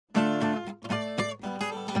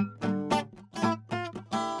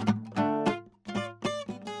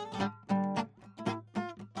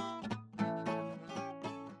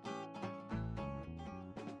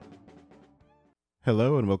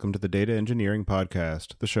Hello and welcome to the Data Engineering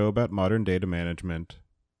Podcast, the show about modern data management.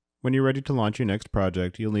 When you're ready to launch your next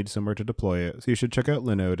project, you'll need somewhere to deploy it, so you should check out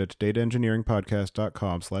Linode at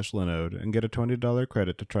dataengineeringpodcast.com/Linode and get a $20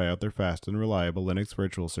 credit to try out their fast and reliable Linux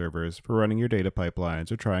virtual servers for running your data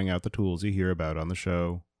pipelines or trying out the tools you hear about on the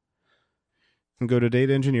show. And go to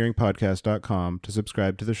dataengineeringpodcast.com to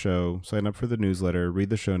subscribe to the show, sign up for the newsletter,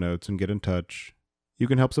 read the show notes, and get in touch. You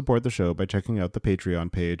can help support the show by checking out the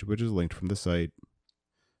Patreon page, which is linked from the site.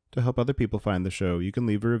 To help other people find the show, you can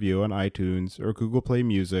leave a review on iTunes or Google Play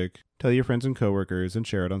Music, tell your friends and coworkers, and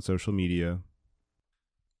share it on social media.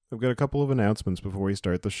 I've got a couple of announcements before we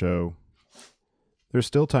start the show. There's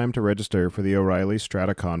still time to register for the O'Reilly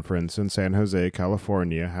Strata Conference in San Jose,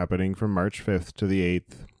 California, happening from March 5th to the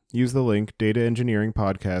 8th. Use the link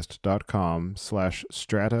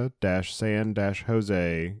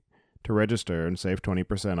dataengineeringpodcast.com/strata-san-jose to register and save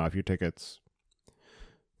 20% off your tickets.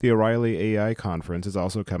 The O'Reilly AI Conference is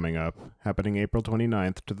also coming up, happening April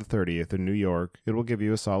 29th to the 30th in New York. It will give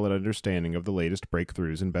you a solid understanding of the latest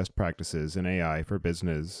breakthroughs and best practices in AI for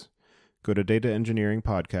business. Go to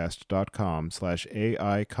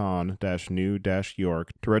dataengineeringpodcast.com/AICon-new-york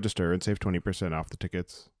to register and save 20% off the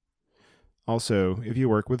tickets. Also, if you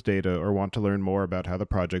work with data or want to learn more about how the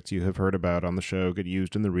projects you have heard about on the show get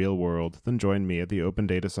used in the real world, then join me at the Open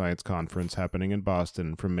Data Science Conference happening in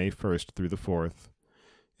Boston from May 1st through the 4th.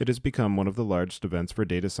 It has become one of the largest events for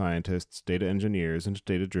data scientists, data engineers, and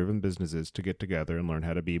data-driven businesses to get together and learn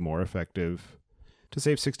how to be more effective. To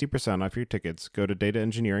save 60% off your tickets, go to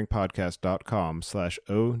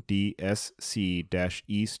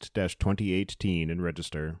dataengineeringpodcast.com/ODSC-East-2018 and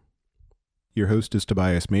register. Your host is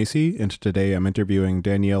Tobias Macy, and today I'm interviewing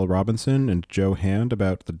Danielle Robinson and Joe Hand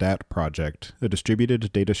about the Dat Project, a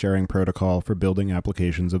distributed data sharing protocol for building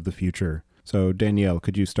applications of the future. So, Danielle,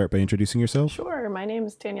 could you start by introducing yourself? Sure. My name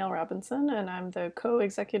is Danielle Robinson, and I'm the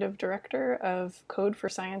co-executive director of Code for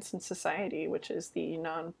Science and Society, which is the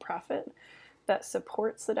nonprofit that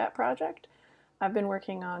supports the Dat Project. I've been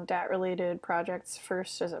working on DAT-related projects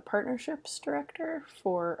first as a partnerships director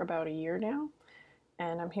for about a year now,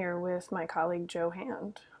 and I'm here with my colleague Joe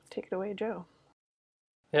Hand. Take it away, Joe.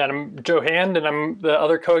 Yeah, I'm Joe Hand, and I'm the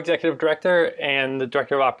other co-executive director and the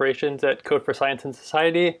director of operations at Code for Science and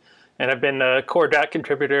Society. And I've been a core DAT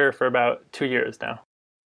contributor for about 2 years now.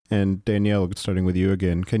 And Danielle, starting with you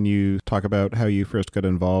again, can you talk about how you first got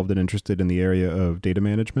involved and interested in the area of data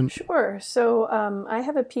management? Sure. So I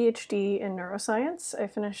have a PhD in neuroscience. I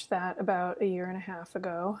finished that about a year and a half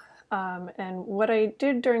ago. And what I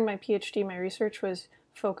did during my PhD, my research was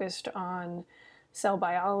focused on cell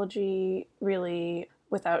biology, really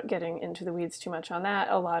without getting into the weeds too much on that.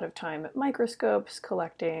 A lot of time at microscopes,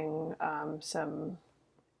 collecting some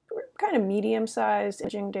kind of medium-sized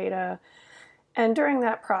imaging data. And during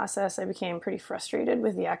that process, I became pretty frustrated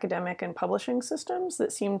with the academic and publishing systems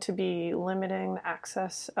that seemed to be limiting the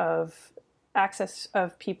access of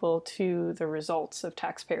people to the results of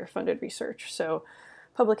taxpayer-funded research. So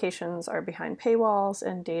publications are behind paywalls,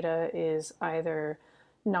 and data is either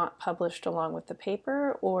not published along with the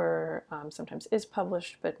paper or sometimes is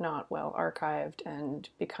published but not well archived and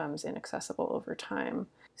becomes inaccessible over time.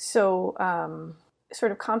 So sort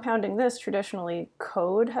of compounding this, traditionally,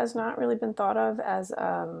 code has not really been thought of as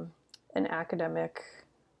an academic,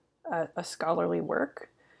 a scholarly work.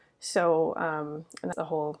 So, and that's a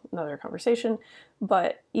whole another conversation.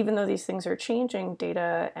 But even though these things are changing,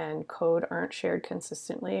 data and code aren't shared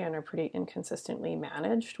consistently and are pretty inconsistently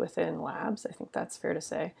managed within labs. I think that's fair to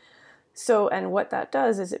say. So, and what that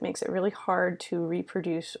does is it makes it really hard to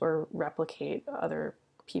reproduce or replicate other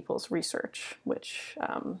people's research, which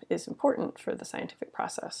is important for the scientific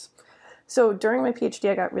process. So during my PhD,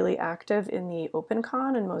 I got really active in the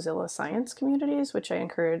OpenCon and Mozilla Science communities, which I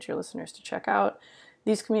encourage your listeners to check out.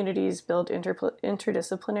 These communities build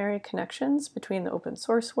interdisciplinary connections between the open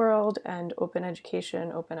source world and open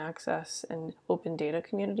education, open access, and open data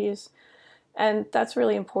communities. And that's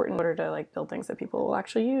really important in order to build things that people will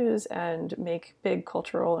actually use and make big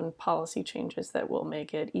cultural and policy changes that will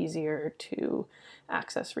make it easier to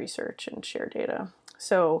access research and share data.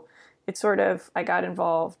 So it's sort of, I got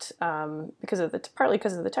involved partly because of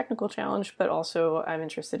the technical challenge, but also I'm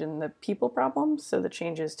interested in the people problems, so the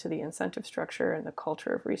changes to the incentive structure and the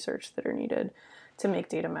culture of research that are needed to make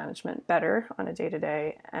data management better on a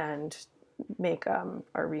day-to-day and make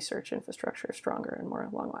our research infrastructure stronger and more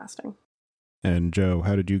long-lasting. And Joe,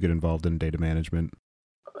 how did you get involved in data management?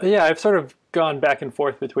 Yeah, I've sort of gone back and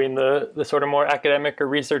forth between the sort of more academic or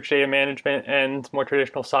research data management and more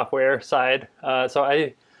traditional software side. So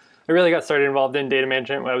I really got started involved in data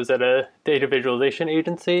management when I was at a data visualization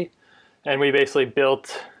agency. And we basically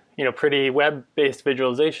built pretty web-based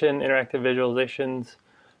visualization, interactive visualizations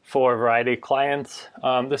for a variety of clients.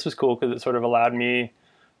 This was cool because it sort of allowed me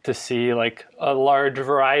to see like a large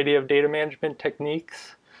variety of data management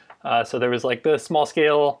techniques. So there was like the small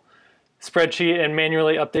scale spreadsheet and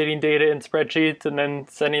manually updating data in spreadsheets and then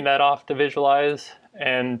sending that off to visualize,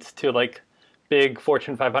 and to like big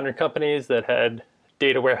Fortune 500 companies that had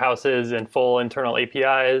data warehouses and full internal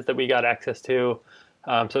APIs that we got access to.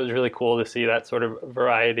 So it was really cool to see that sort of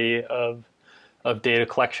variety of data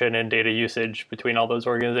collection and data usage between all those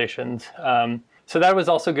organizations. So that was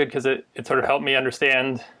also good because it sort of helped me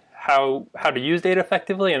understand how to use data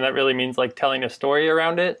effectively, and that really means like telling a story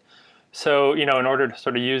around it. So, in order to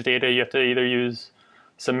sort of use data, you have to either use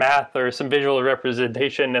some math or some visual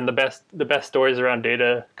representation, and the best stories around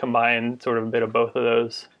data combine sort of a bit of both of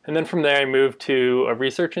those. And then from there, I moved to a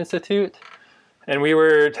research institute, and we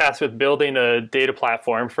were tasked with building a data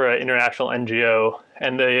platform for an international NGO.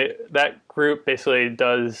 And that group basically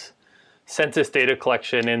does census data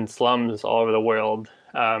collection in slums all over the world.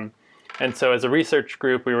 And so as a research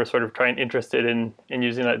group, we were sort of interested in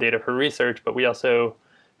using that data for research, but we also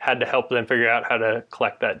had to help them figure out how to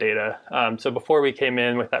collect that data. So before we came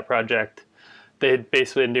in with that project, they'd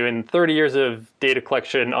basically been doing 30 years of data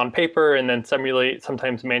collection on paper and then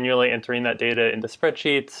sometimes manually entering that data into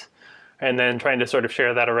spreadsheets, and then trying to sort of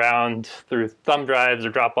share that around through thumb drives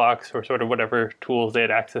or Dropbox or sort of whatever tools they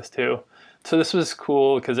had access to. So this was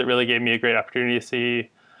cool because it really gave me a great opportunity to see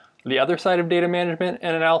the other side of data management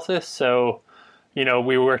and analysis. So,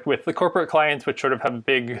 we worked with the corporate clients, which sort of have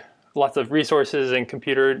lots of resources and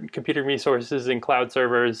computer resources and cloud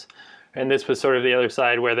servers. And this was sort of the other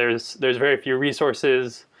side where there's very few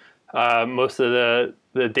resources. Most of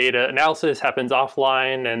the data analysis happens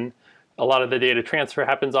offline, and a lot of the data transfer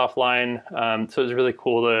happens offline. So it was really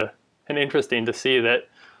cool and interesting to see that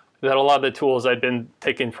a lot of the tools I'd been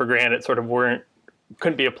taking for granted sort of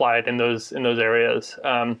couldn't be applied in those areas.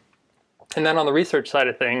 And then on the research side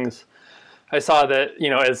of things, I saw that,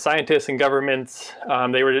 as scientists and governments,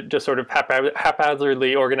 they were just sort of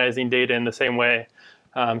haphazardly organizing data in the same way.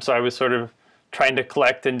 So I was sort of trying to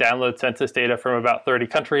collect and download census data from about 30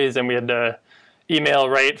 countries, and we had to email,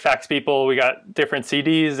 write, fax people. We got different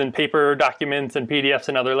CDs and paper documents and PDFs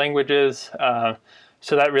in other languages.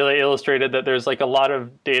 So that really illustrated that there's like a lot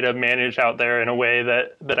of data managed out there in a way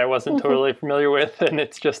that I wasn't totally familiar with. And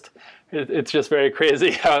it's just very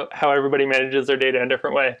crazy how everybody manages their data in a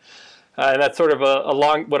different way. And that's sort of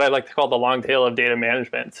what I like to call the long tail of data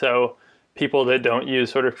management. So people that don't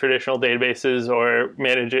use sort of traditional databases or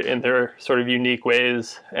manage it in their sort of unique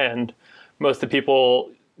ways. And most of the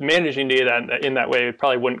people managing data in that way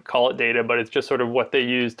probably wouldn't call it data, but it's just sort of what they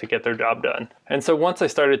use to get their job done. And so once I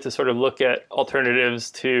started to sort of look at alternatives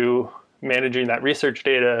to managing that research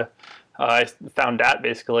data, I found Dat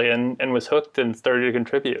basically and was hooked and started to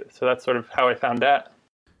contribute. So that's sort of how I found Dat.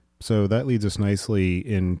 So that leads us nicely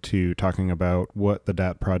into talking about what the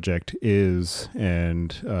Dat Project is,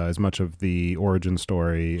 and as much of the origin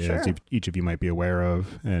story as each of you might be aware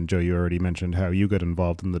of. And Joe, you already mentioned how you got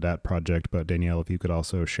involved in the Dat Project, but Danielle, if you could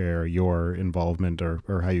also share your involvement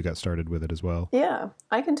or how you got started with it as well. Yeah,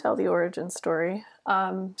 I can tell the origin story.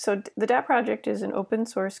 So the Dat Project is an open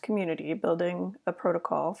source community building a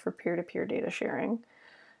protocol for peer-to-peer data sharing.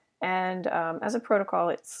 And as a protocol,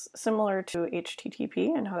 it's similar to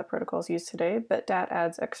HTTP and how the protocol is used today, but Dat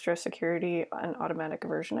adds extra security and automatic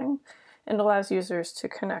versioning and allows users to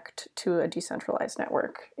connect to a decentralized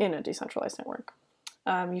network in a decentralized network.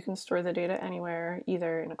 You can store the data anywhere,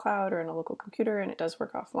 either in a cloud or in a local computer, and it does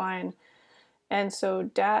work offline. And so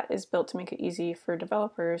Dat is built to make it easy for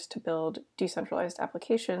developers to build decentralized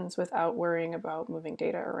applications without worrying about moving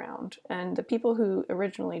data around. And the people who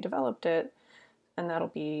originally developed it, and that'll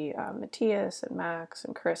be Matthias and Max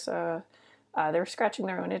and Carissa, they're scratching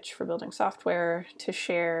their own itch for building software to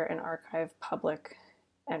share and archive public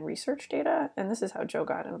and research data. And this is how Joe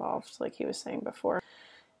got involved, like he was saying before.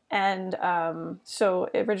 And so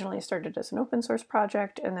it originally started as an open source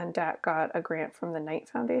project, and then Dat got a grant from the Knight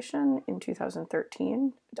Foundation in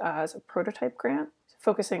 2013 as a prototype grant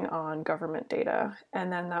focusing on government data.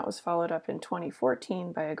 And then that was followed up in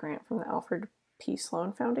 2014 by a grant from the Alfred P.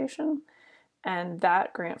 Sloan Foundation. And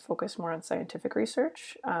that grant focused more on scientific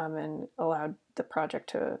research and allowed the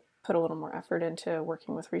project to put a little more effort into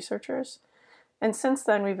working with researchers. And since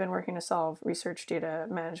then, we've been working to solve research data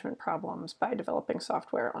management problems by developing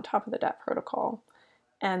software on top of the Dat protocol.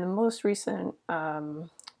 And the most recent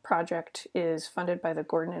project is funded by the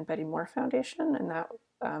Gordon and Betty Moore Foundation, and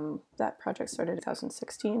that project started in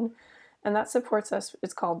 2016. And that supports us.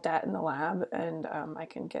 It's called Dat in the Lab, and I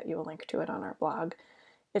can get you a link to it on our blog.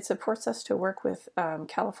 It supports us to work with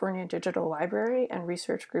California Digital Library and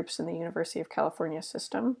research groups in the University of California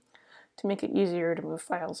system to make it easier to move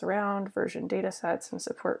files around, version data sets, and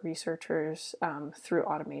support researchers through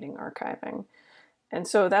automating archiving. And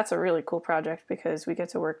so that's a really cool project because we get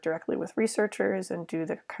to work directly with researchers and do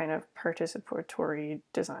the kind of participatory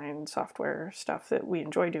design software stuff that we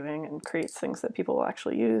enjoy doing and creates things that people will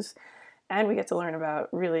actually use. And we get to learn about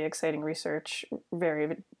really exciting research,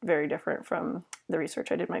 very, very different from the research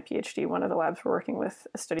I did my PhD. One of the labs we're working with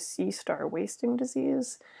studies sea star wasting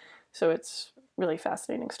disease. So it's really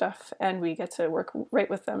fascinating stuff. And we get to work right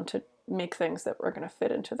with them to make things that are going to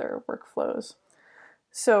fit into their workflows.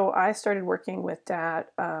 So I started working with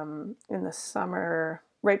Dat in the summer,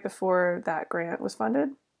 right before that grant was funded.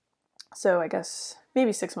 So I guess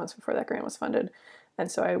maybe 6 months before that grant was funded.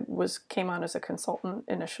 And so I came on as a consultant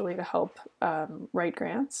initially to help write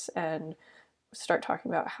grants and start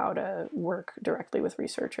talking about how to work directly with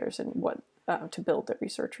researchers and what to build that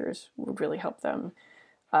researchers would really help them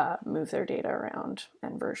move their data around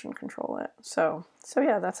and version control it. So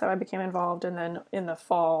yeah, that's how I became involved. And then in the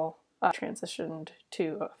fall, transitioned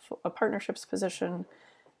to a partnerships position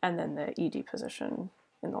and then the ED position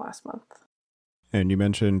in the last month. And you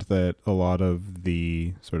mentioned that a lot of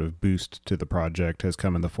the sort of boost to the project has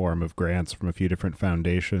come in the form of grants from a few different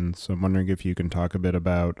foundations. So I'm wondering if you can talk a bit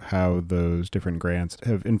about how those different grants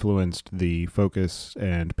have influenced the focus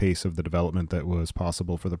and pace of the development that was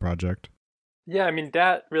possible for the project. Yeah, I mean,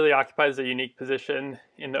 Dat really occupies a unique position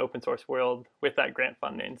in the open source world with that grant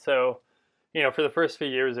funding. So, for the first few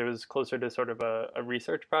years, it was closer to sort of a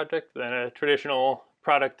research project than a traditional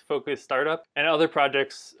product-focused startup. And other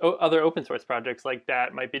open source projects like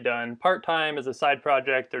that might be done part-time as a side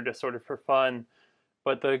project or just sort of for fun.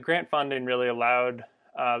 But the grant funding really allowed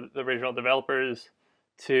the original developers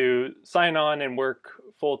to sign on and work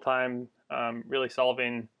full-time, really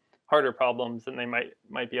solving harder problems than they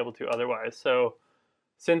might be able to otherwise. So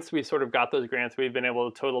since we sort of got those grants, we've been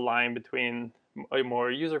able to toe the line between a more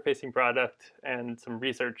user-facing product and some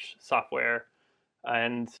research software.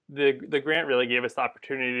 And the grant really gave us the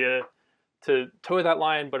opportunity to toe that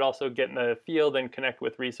line, but also get in the field and connect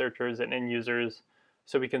with researchers and end users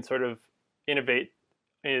so we can sort of innovate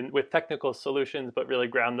with technical solutions, but really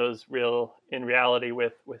ground those in reality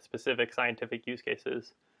with specific scientific use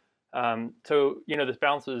cases. So, this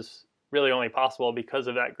balance is really only possible because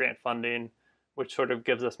of that grant funding, which sort of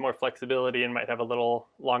gives us more flexibility and might have a little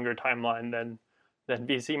longer timeline than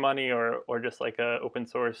VC money or just like a open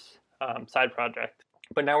source side project.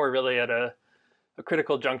 But now we're really at a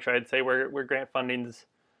critical juncture, I'd say, where grant funding's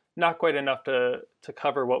not quite enough to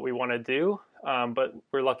cover what we want to do. But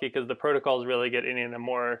we're lucky because the protocol is really getting in a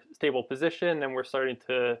more stable position, and we're starting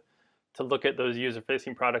to look at those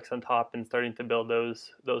user-facing products on top and starting to build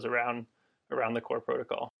those around the core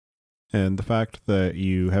protocol. And the fact that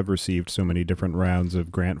you have received so many different rounds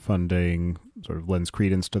of grant funding sort of lends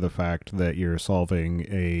credence to the fact that you're solving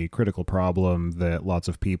a critical problem that lots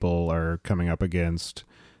of people are coming up against.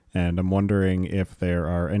 And I'm wondering if there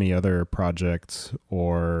are any other projects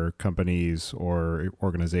or companies or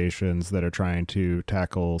organizations that are trying to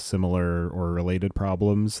tackle similar or related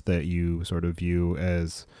problems that you sort of view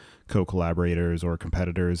as co-collaborators or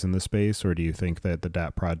competitors in the space, or do you think that the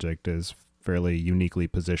Dat Project is fairly uniquely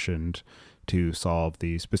positioned to solve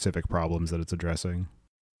the specific problems that it's addressing?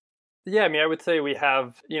 Yeah, I mean, I would say we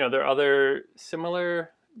have, there are other similar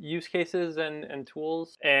use cases and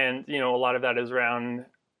tools, and, a lot of that is around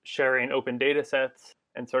sharing open data sets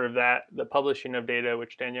and sort of the publishing of data,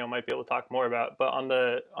 which Danielle might be able to talk more about. But on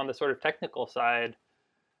the sort of technical side,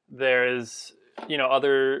 there's,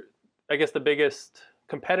 I guess the biggest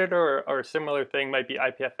competitor or similar thing might be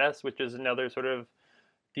IPFS, which is another sort of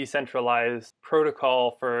decentralized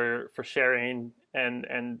protocol for sharing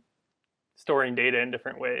and storing data in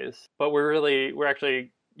different ways. But we're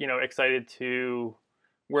actually, excited to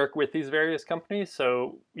work with these various companies.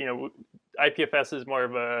 So, IPFS is more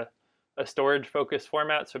of a storage focused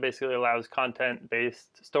format. So basically allows content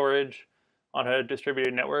based storage on a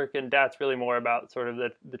distributed network. And DAT's really more about sort of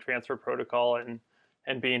the transfer protocol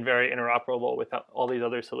and being very interoperable with all these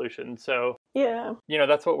other solutions. So yeah,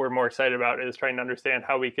 that's what we're more excited about, is trying to understand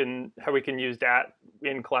how we can use Dat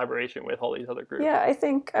in collaboration with all these other groups. Yeah, I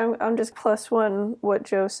think I'm just plus one what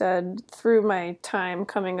Joe said. Through my time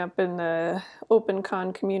coming up in the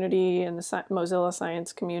OpenCon community and the Mozilla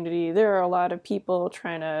Science community, there are a lot of people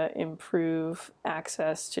trying to improve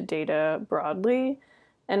access to data broadly.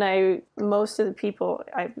 And most of the people,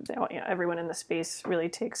 everyone in the space really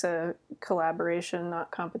takes a collaboration,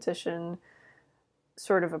 not competition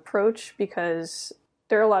sort of approach, because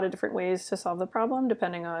there are a lot of different ways to solve the problem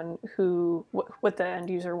depending on what the end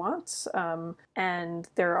user wants. And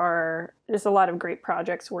there's a lot of great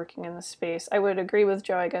projects working in the space. I would agree with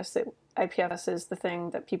Joe, I guess, that IPFS is the thing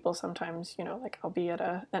that people sometimes, like I'll be at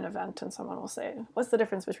an event and someone will say, what's the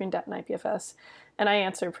difference between DAT and IPFS? And I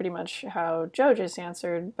answer pretty much how Joe just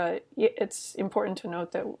answered, but it's important to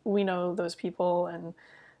note that we know those people and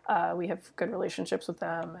we have good relationships with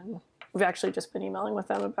them, and we've actually just been emailing with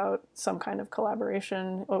them about some kind of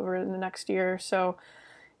collaboration over the next year. So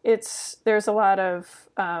there's a lot of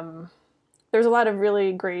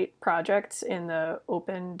really great projects in the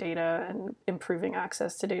open data and improving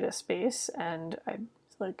access to data space, and I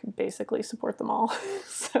basically support them all.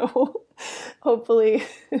 So hopefully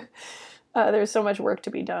there's so much work to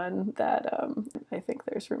be done that I think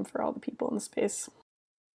there's room for all the people in the space.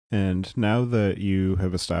 And now that you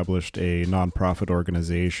have established a nonprofit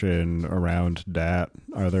organization around DAT,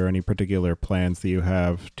 are there any particular plans that you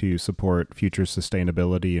have to support future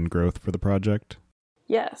sustainability and growth for the project?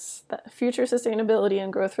 Yes, the future sustainability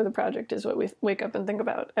and growth for the project is what we wake up and think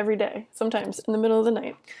about every day, sometimes in the middle of the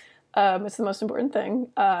night. It's the most important thing.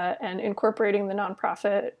 And incorporating the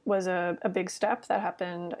nonprofit was a big step that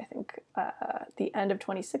happened, I think, at the end of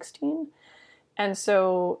 2016. And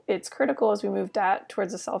so it's critical as we move DAT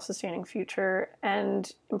towards a self-sustaining future. And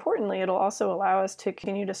importantly, it'll also allow us to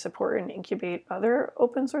continue to support and incubate other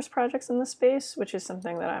open source projects in the space, which is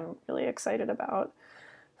something that I'm really excited about.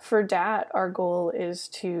 For DAT, our goal is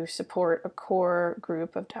to support a core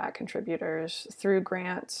group of DAT contributors through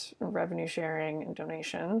grants and revenue sharing and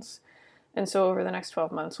donations. And so over the next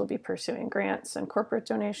 12 months, we'll be pursuing grants and corporate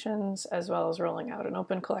donations, as well as rolling out an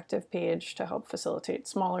open collective page to help facilitate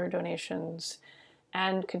smaller donations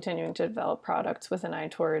and continuing to develop products with an eye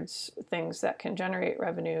towards things that can generate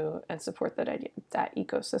revenue and support that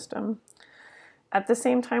ecosystem. At the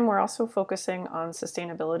same time, we're also focusing on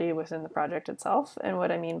sustainability within the project itself. And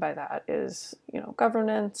what I mean by that is,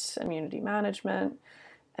 governance and community management.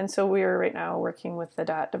 And so we are right now working with the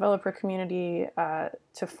DAT developer community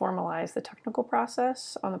to formalize the technical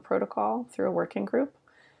process on the protocol through a working group.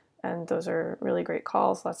 And those are really great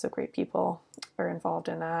calls. Lots of great people are involved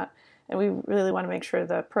in that. And we really want to make sure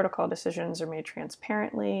the protocol decisions are made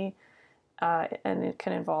transparently, and it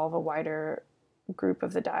can involve a wider group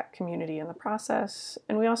of the DAT community in the process.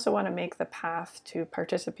 And we also want to make the path to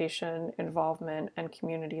participation, involvement, and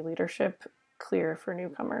community leadership clear for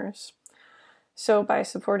newcomers. So by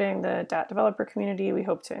supporting the DAT developer community, we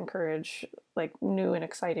hope to encourage new and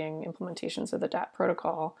exciting implementations of the DAT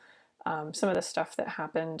protocol. Some of the stuff that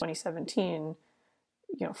happened in 2017,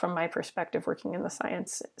 from my perspective, working in the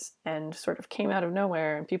science and sort of came out of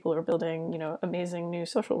nowhere, and people are building, amazing new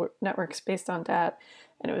social networks based on DAT,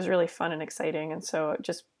 and it was really fun and exciting. And so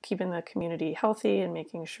just keeping the community healthy and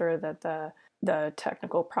making sure that the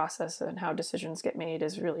technical process and how decisions get made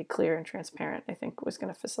is really clear and transparent, I think was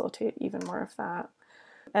going to facilitate even more of that.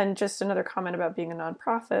 And just another comment about being a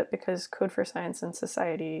nonprofit, because Code for Science and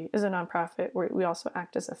Society is a nonprofit where we also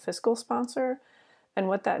act as a fiscal sponsor. And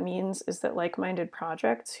what that means is that like-minded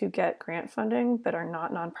projects who get grant funding but are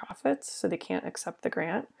not nonprofits, so they can't accept the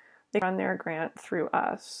grant, they run their grant through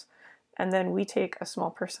us. And then we take a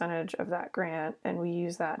small percentage of that grant and we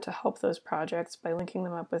use that to help those projects by linking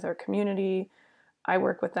them up with our community. I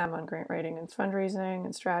work with them on grant writing and fundraising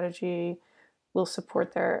and strategy. We'll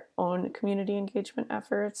support their own community engagement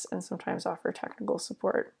efforts and sometimes offer technical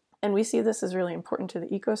support. And we see this as really important to the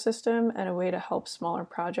ecosystem and a way to help smaller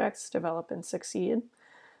projects develop and succeed.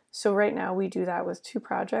 So right now we do that with two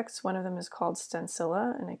projects. One of them is called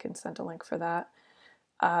Stencilla, and I can send a link for that.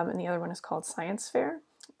 And the other one is called Science Fair.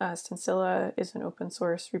 Stencilla is an open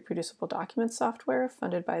source reproducible document software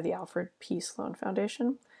funded by the Alfred P. Sloan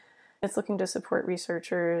Foundation. It's looking to support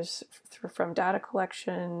researchers from data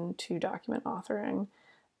collection to document authoring.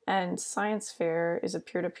 And Science Fair is a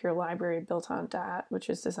peer-to-peer library built on DAT, which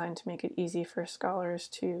is designed to make it easy for scholars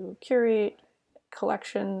to curate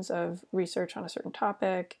collections of research on a certain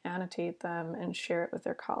topic, annotate them, and share it with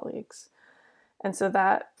their colleagues. And so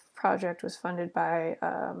that project was funded by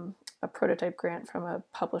a prototype grant from a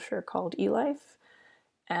publisher called eLife,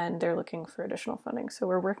 and they're looking for additional funding. So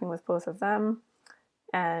we're working with both of them.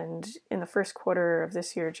 And in the first quarter of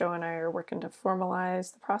this year, Joe and I are working to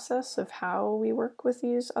formalize the process of how we work with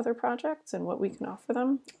these other projects and what we can offer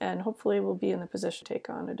them. And hopefully we'll be in the position to take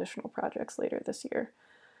on additional projects later this year.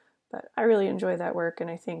 But I really enjoy that work. And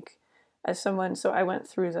I think as someone, so I went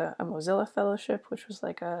through a Mozilla fellowship, which was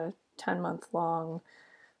like a 10-month long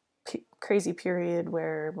crazy period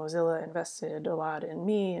where Mozilla invested a lot in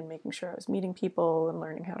me and making sure I was meeting people and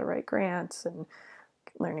learning how to write grants and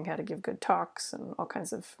learning how to give good talks and all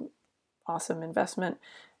kinds of awesome investment.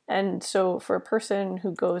 And so for a person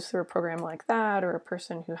who goes through a program like that, or a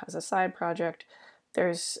person who has a side project,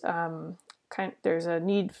 there's there's a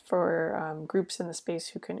need for groups in the space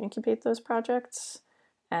who can incubate those projects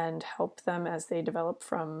and help them as they develop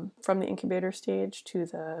from the incubator stage to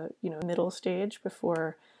the middle stage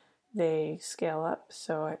before they scale up.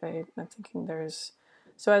 So I'm thinking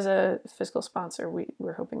so as a fiscal sponsor,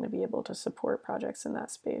 we're hoping to be able to support projects in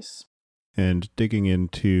that space. And digging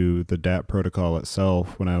into the Dat protocol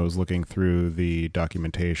itself, when I was looking through the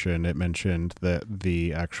documentation, it mentioned that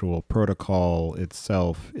the actual protocol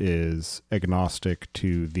itself is agnostic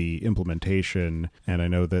to the implementation. And I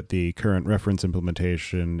know that the current reference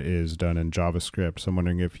implementation is done in JavaScript. So I'm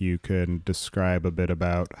wondering if you can describe a bit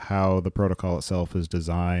about how the protocol itself is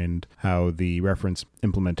designed, how the reference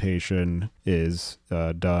implementation is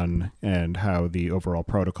done, and how the overall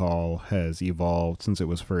protocol has evolved since it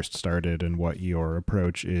was first started, and what your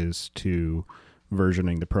approach is to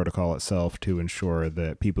versioning the protocol itself to ensure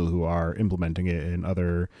that people who are implementing it in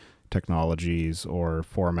other technologies or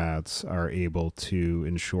formats are able to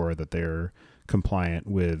ensure that they're compliant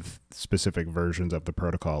with specific versions of the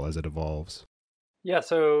protocol as it evolves. Yeah,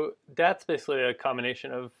 so that's basically a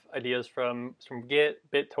combination of ideas from Git,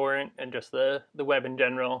 BitTorrent, and just the web in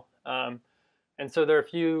general. And so there are a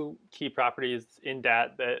few key properties in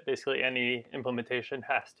Dat that basically any implementation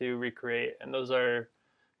has to recreate. And those are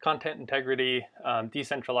content integrity,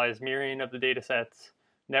 decentralized mirroring of the data sets,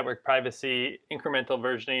 network privacy, incremental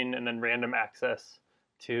versioning, and then random access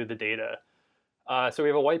to the data. So we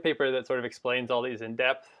have a white paper that sort of explains all these in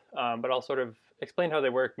depth, but I'll sort of explain how they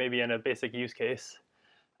work maybe in a basic use case.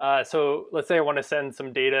 So let's say I want to send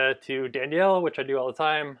some data to Danielle, which I do all the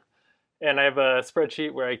time. And I have a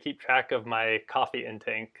spreadsheet where I keep track of my coffee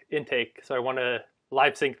intake. So I want to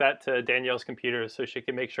live sync that to Danielle's computer so she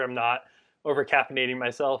can make sure I'm not over caffeinating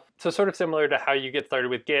myself. So sort of similar to how you get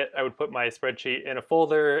started with Git, I would put my spreadsheet in a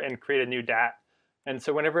folder and create a new DAT. And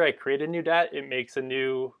so whenever I create a new DAT, it makes a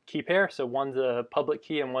new key pair. So one's a public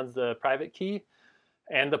key and one's the private key.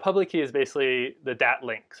 And the public key is basically the DAT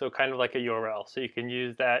link, so kind of like a URL. So you can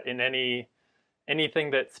use that in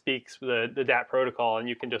anything that speaks the Dat protocol, and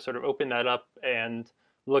you can just sort of open that up and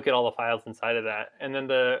look at all the files inside of that. And then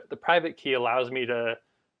the private key allows me to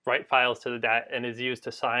write files to the Dat and is used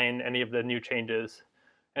to sign any of the new changes.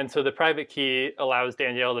 And so the private key allows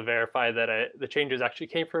Danielle to verify that the changes actually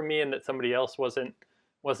came from me and that somebody else wasn't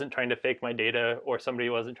trying to fake my data, or somebody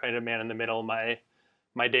wasn't trying to man in the middle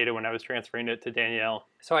my data when I was transferring it to Danielle.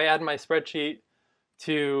 So I add my spreadsheet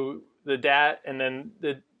to the Dat, and then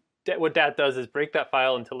what Dat does is break that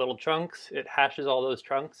file into little chunks. It hashes all those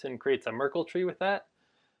chunks and creates a Merkle tree with that.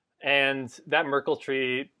 And that Merkle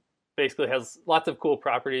tree basically has lots of cool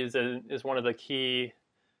properties and is one of the key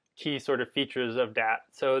sort of features of Dat.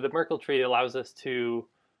 So the Merkle tree allows us to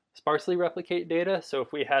sparsely replicate data. So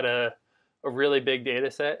if we had a really big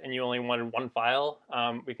data set and you only wanted one file,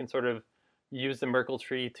 we can sort of use the Merkle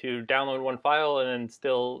tree to download one file and then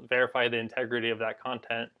still verify the integrity of that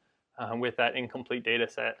content with that incomplete data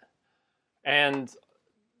set. And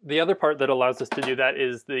the other part that allows us to do that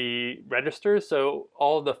is the registers. So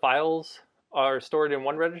all of the files are stored in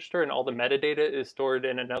one register and all the metadata is stored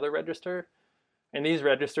in another register. And these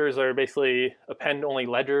registers are basically append-only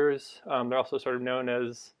ledgers. They're also sort of known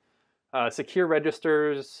as secure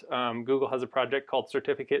registers. Google has a project called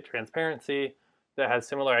Certificate Transparency that has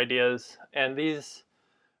similar ideas. And these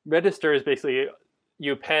registers basically,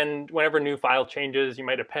 you append, whenever a new file changes, you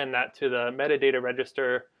might append that to the metadata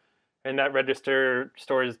register. And that register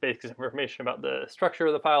stores basic information about the structure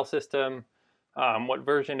of the file system, what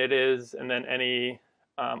version it is, and then any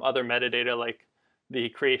other metadata like the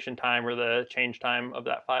creation time or the change time of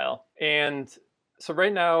that file. And so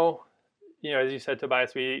right now, as you said,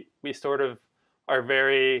 Tobias, we sort of are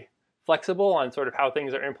very flexible on sort of how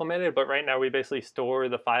things are implemented, but right now we basically store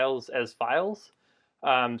the files as files.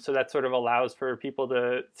 So that sort of allows for people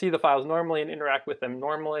to see the files normally and interact with them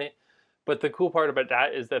normally. But the cool part about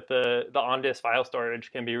that is that the on-disk file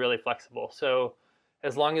storage can be really flexible. So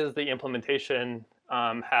as long as the implementation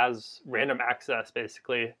has random access,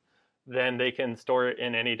 basically, then they can store it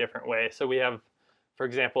in any different way. So we have, for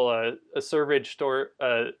example, a storage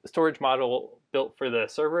model built for the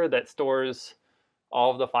server that stores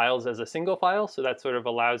all of the files as a single file. So that sort of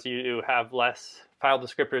allows you to have less file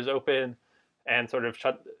descriptors open and sort of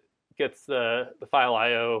gets the file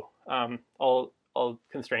IO all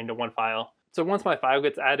constrained to one file. So once my file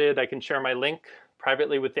gets added, I can share my link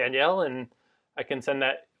privately with Danielle, and I can send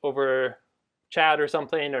that over chat or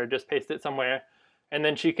something, or just paste it somewhere. And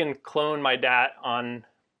then she can clone my DAT on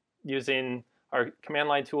using our command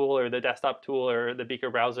line tool or the desktop tool or the Beaker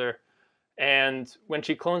browser. And when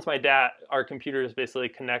she clones my DAT, our computers basically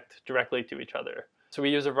connect directly to each other. So we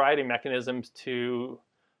use a variety of mechanisms to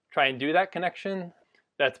try and do that connection.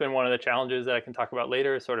 That's been one of the challenges that I can talk about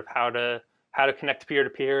later, sort of how to connect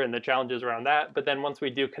peer-to-peer and the challenges around that. But then once we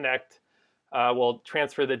do connect, we'll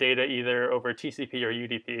transfer the data either over TCP or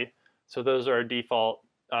UDP. So those are our default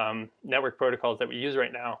network protocols that we use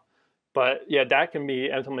right now. But yeah, DAT can be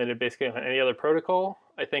implemented basically on any other protocol.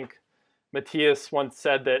 I think Matthias once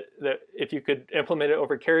said that if you could implement it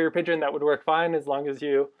over carrier pigeon, that would work fine as long as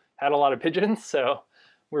you had a lot of pigeons. So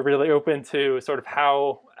we're really open to sort of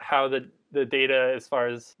how the data as far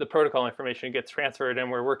as the protocol information gets transferred,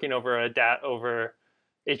 and we're working over a DAT over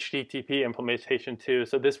HTTP implementation too.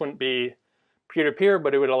 So this wouldn't be peer-to-peer,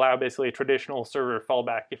 but it would allow basically a traditional server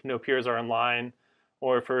fallback if no peers are online,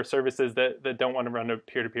 or for services that don't want to run a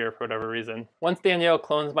peer-to-peer for whatever reason. Once Danielle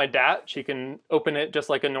clones my DAT, she can open it just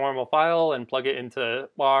like a normal file and plug it into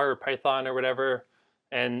WAR or Python or whatever,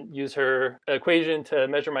 and use her equation to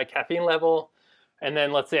measure my caffeine level. And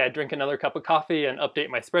then let's say I drink another cup of coffee and update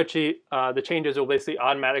my spreadsheet. The changes will basically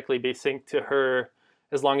automatically be synced to her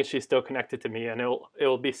as long as she's still connected to me, and it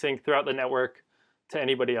will be synced throughout the network to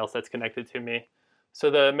anybody else that's connected to me. So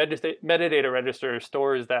the metadata register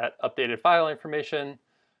stores that updated file information,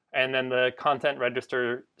 and then the content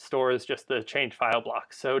register stores just the change file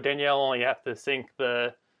block. So Danielle only has to sync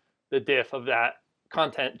the diff of that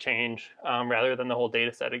content change rather than the whole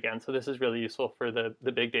data set again. So this is really useful for the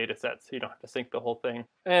big data sets, so you don't have to sync the whole thing.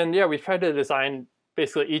 And yeah, we've tried to design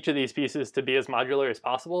basically each of these pieces to be as modular as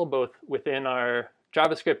possible, both within our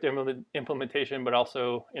JavaScript implementation, but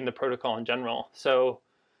also in the protocol in general. So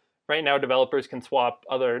right now, developers can swap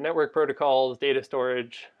other network protocols, data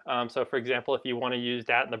storage. So for example, if you want to use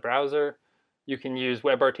DAT in the browser, you can use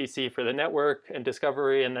WebRTC for the network and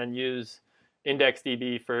discovery, and then use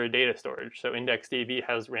IndexedDB for data storage. So IndexedDB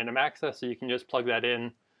has random access, so you can just plug that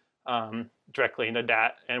in directly into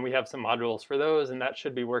DAT. And we have some modules for those, and that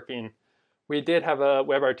should be working. We did have a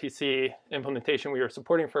WebRTC implementation we were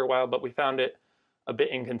supporting for a while, but we found it a bit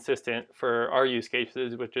inconsistent for our use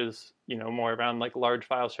cases, which is more around like large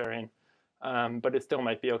file sharing, but it still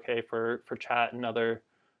might be okay for chat and other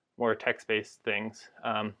more text-based things.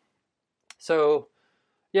 So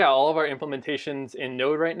yeah, all of our implementations in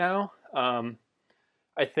Node right now.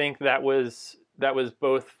 I think that was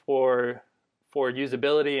both for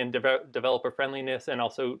usability and developer friendliness, and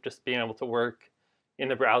also just being able to work in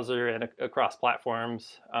the browser and across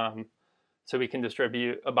platforms. So we can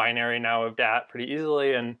distribute a binary now of DAT pretty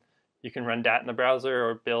easily, and you can run DAT in the browser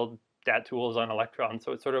or build DAT tools on Electron.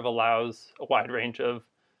 So it sort of allows a wide range of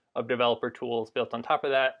developer tools built on top of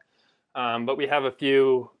that. But we have a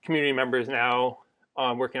few community members now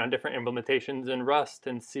working on different implementations in Rust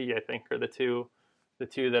and C, I think, are the two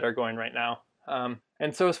that are going right now.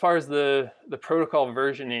 And so as far as the protocol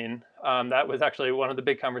versioning, that was actually one of the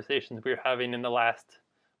big conversations we were having in the last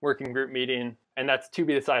working group meeting, and that's to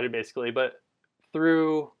be decided basically. But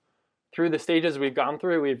through the stages we've gone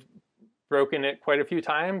through, we've broken it quite a few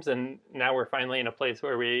times, and now we're finally in a place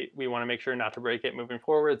where we want to make sure not to break it moving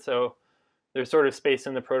forward. So there's sort of space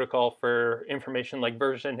in the protocol for information like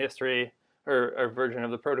version history or version of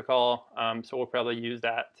the protocol. So we'll probably use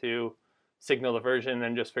that to signal the version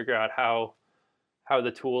and just figure out how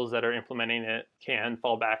the tools that are implementing it can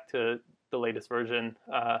fall back to the latest version.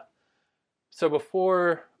 So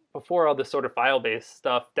before all this sort of file-based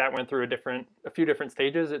stuff, that went through a few different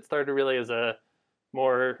stages. It started really as a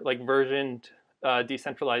more like versioned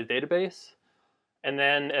decentralized database, and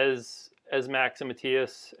then as Max and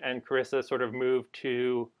Matthias and Carissa sort of moved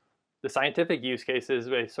to the scientific use cases,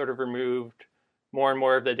 they sort of removed more and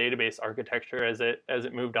more of the database architecture as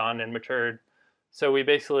it moved on and matured. So we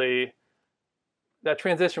basically, that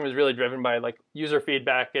transition was really driven by like user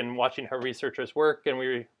feedback and watching how researchers work, and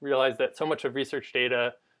we realized that so much of research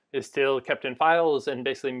data is still kept in files and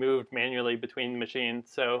basically moved manually between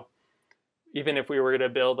machines. So even if we were going to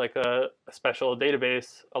build like a special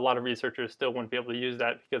database, a lot of researchers still wouldn't be able to use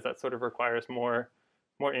that because that sort of requires more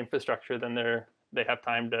infrastructure than they have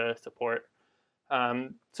time to support.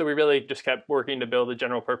 So we really just kept working to build a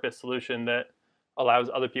general purpose solution that allows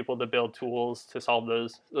other people to build tools to solve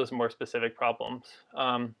those more specific problems.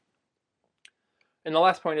 And the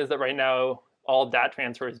last point is that right now all DAT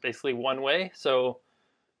transfer is basically one way, so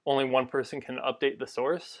only one person can update the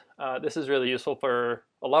source. This is really useful for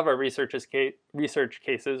a lot of our research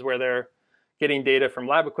cases where they're getting data from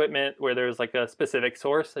lab equipment where there's like a specific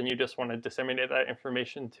source and you just want to disseminate that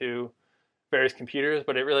information to various computers,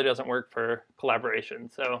 but it really doesn't work for collaboration.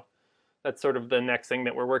 So that's sort of the next thing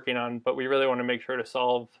that we're working on, but we really want to make sure to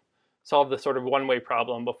solve the sort of one-way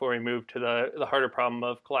problem before we move to the harder problem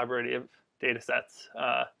of collaborative data sets.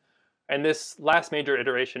 And this last major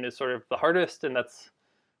iteration is sort of the hardest, and that's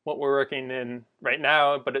what we're working in right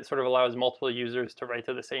now, but it sort of allows multiple users to write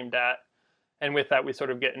to the same DAT. And with that, we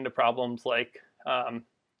sort of get into problems like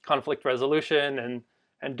conflict resolution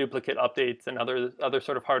and duplicate updates and other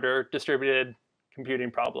sort of harder distributed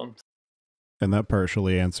computing problems. And that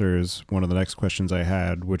partially answers one of the next questions I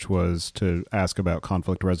had, which was to ask about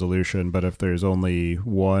conflict resolution. But if there's only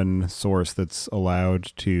one source that's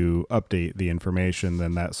allowed to update the information,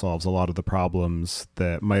 then that solves a lot of the problems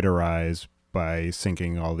that might arise by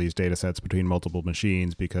syncing all these data sets between multiple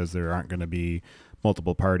machines, because there aren't going to be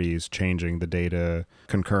multiple parties changing the data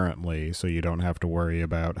concurrently, so you don't have to worry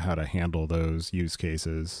about how to handle those use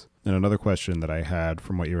cases. And another question that I had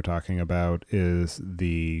from what you were talking about is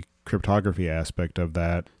the cryptography aspect of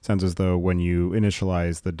that. Sounds as though when you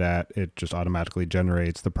initialize the DAT, it just automatically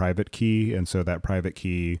generates the private key, and so that private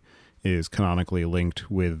key is canonically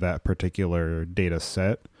linked with that particular data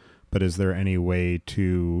set. But is there any way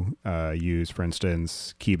to use, for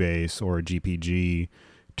instance, Keybase or GPG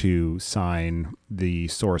to sign the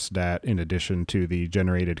source DAT in addition to the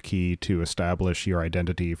generated key to establish your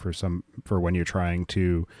identity for when you're trying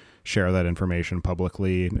to share that information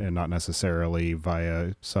publicly and not necessarily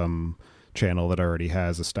via some channel that already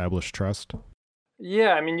has established trust?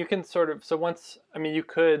 Yeah, I mean, you can sort of, you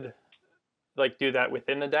could like do that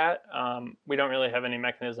within the DAT. We don't really have any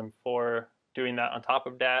mechanism for doing that on top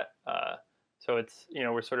of DAT. So it's,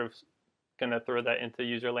 we're sort of going to throw that into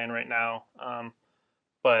user land right now.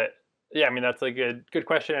 But yeah, I mean, that's a good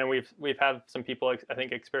question. And we've had some people, I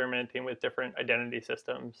think, experimenting with different identity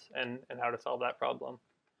systems and how to solve that problem.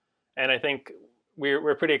 And I think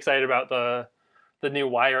we're pretty excited about the new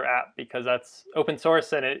Wire app, because that's open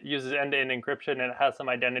source and it uses end-to-end encryption and it has some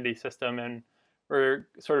identity system. And we're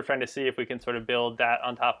sort of trying to see if we can sort of build that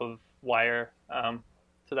on top of Wire.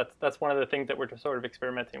 So that's one of the things that we're just sort of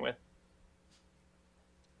experimenting with.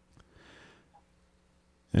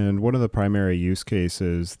 And one of the primary use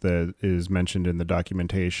cases that is mentioned in the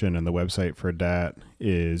documentation and the website for DAT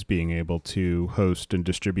is being able to host and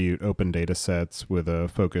distribute open data sets, with a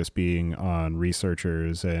focus being on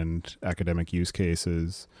researchers and academic use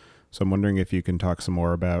cases. So I'm wondering if you can talk some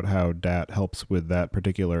more about how DAT helps with that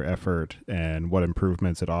particular effort and what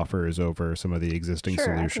improvements it offers over some of the existing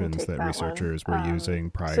solutions that researchers were using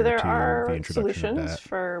prior to the introduction solutions of DAT.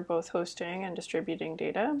 for both hosting and distributing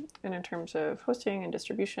data. And in terms of hosting and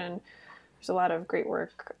distribution, there's a lot of great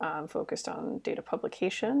work focused on data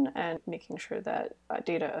publication and making sure that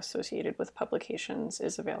data associated with publications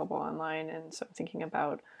is available online. And so I'm thinking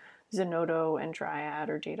about Zenodo and Dryad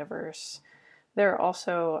or Dataverse. There are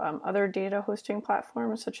also other data hosting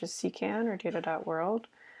platforms such as CCAN or Data.world.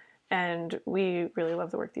 And we really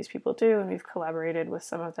love the work these people do, and we've collaborated with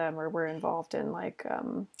some of them, or we're involved in like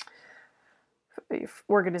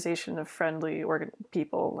organization of friendly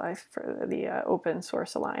people. For the Open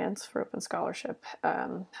Source Alliance for Open Scholarship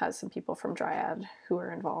has some people from Dryad who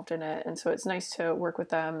are involved in it. And so it's nice to work with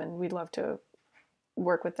them, and we'd love to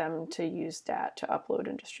work with them to use DAT to upload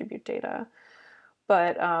and distribute data.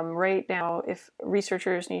 But right now, if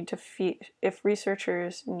researchers need to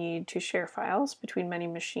share files between many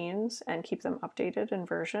machines and keep them updated in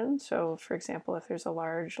version, so for example, if there's a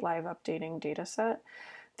large live updating data set,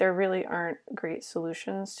 there really aren't great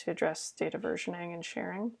solutions to address data versioning and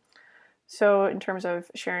sharing. So in terms of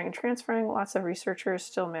sharing and transferring, lots of researchers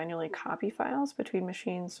still manually copy files between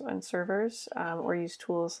machines and servers, or use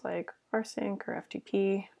tools like rsync or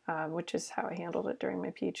FTP, which is how I handled it during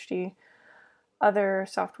my PhD. Other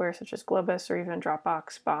software such as Globus or even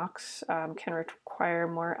Dropbox Box can require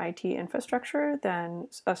more IT infrastructure than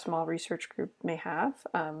a small research group may have.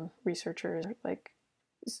 Researchers,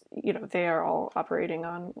 they are all operating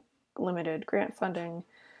on limited grant funding,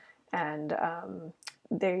 and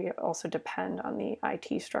they also depend on the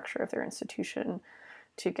IT structure of their institution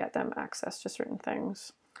to get them access to certain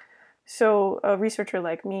things. So a researcher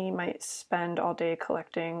like me might spend all day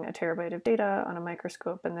collecting a terabyte of data on a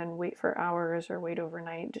microscope and then wait for hours or wait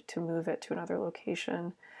overnight to move it to another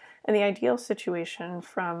location. And the ideal situation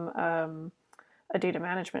from a data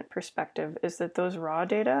management perspective is that those raw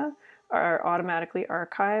data are automatically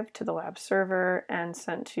archived to the lab server and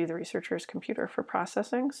sent to the researcher's computer for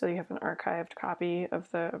processing. So you have an archived copy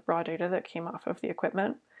of the raw data that came off of the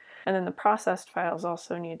equipment. And then the processed files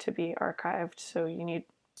also need to be archived. So you need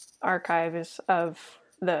archives of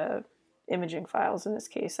the imaging files, in this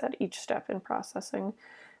case, at each step in processing.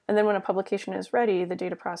 And then when a publication is ready, the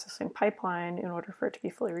data processing pipeline, in order for it to be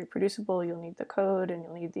fully reproducible, you'll need the code and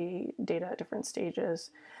you'll need the data at different stages.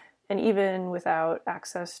 And even without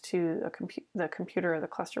access to the computer or the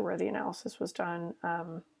cluster where the analysis was done,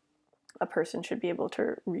 a person should be able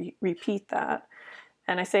to repeat that.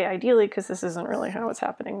 And I say ideally because this isn't really how it's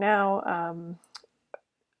happening now.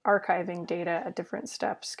 Archiving data at different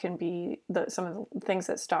steps can be some of the things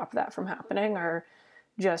that stop that from happening are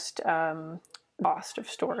just cost of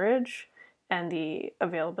storage and the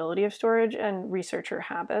availability of storage and researcher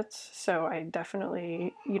habits. So I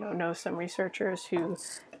definitely, know some researchers who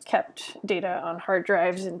kept data on hard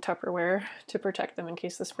drives in Tupperware to protect them in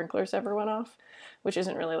case the sprinklers ever went off, which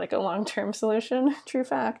isn't really like a long-term solution. True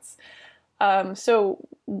facts. So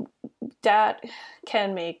Dat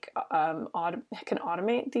can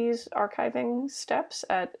automate these archiving steps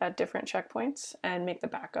at different checkpoints and make the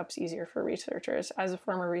backups easier for researchers. As a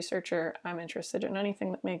former researcher, I'm interested in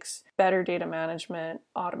anything that makes better data management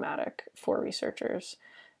automatic for researchers.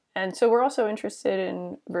 And so we're also interested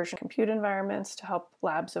in version compute environments to help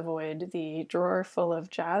labs avoid the drawer full of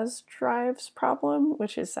jazz drives problem,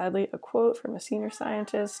 which is sadly a quote from a senior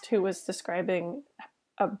scientist who was describing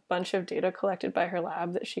a bunch of data collected by her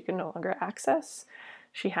lab that she can no longer access.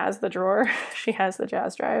 She has the drawer, she has the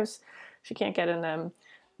jazz drives, she can't get in them.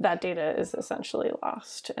 That data is essentially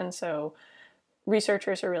lost. And so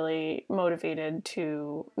researchers are really motivated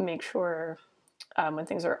to make sure when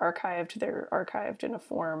things are archived, they're archived in a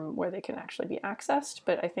form where they can actually be accessed.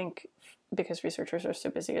 But I think because researchers are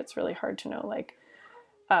so busy, it's really hard to know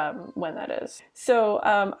when that is. So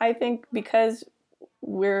I think because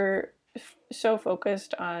we're so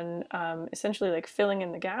focused on essentially filling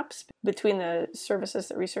in the gaps between the services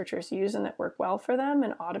that researchers use and that work well for them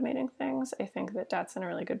and automating things, I think that that's in a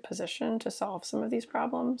really good position to solve some of these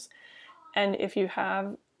problems. And if you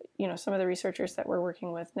have, some of the researchers that we're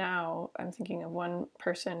working with now, I'm thinking of one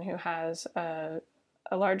person who has a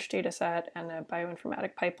large data set and a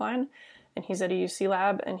bioinformatic pipeline, and he's at a UC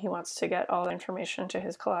lab and he wants to get all the information to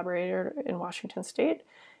his collaborator in Washington State.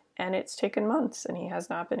 And it's taken months and he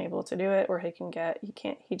has not been able to do it, or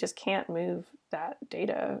he just can't move that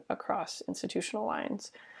data across institutional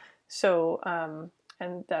lines. So,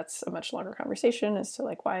 and that's a much longer conversation as to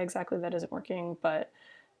why exactly that isn't working. But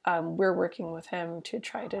we're working with him to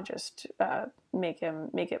try to just make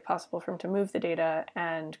it possible for him to move the data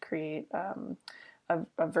and create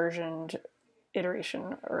a versioned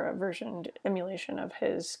iteration or a versioned emulation of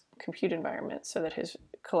his compute environment so that his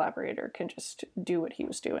collaborator can just do what he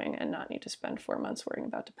was doing and not need to spend 4 months worrying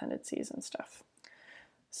about dependencies and stuff.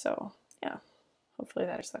 So yeah, hopefully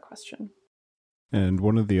that is the question. And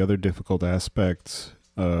one of the other difficult aspects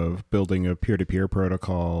of building a peer-to-peer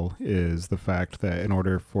protocol is the fact that in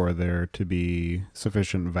order for there to be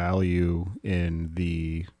sufficient value in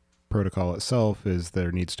the protocol itself is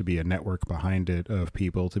there needs to be a network behind it of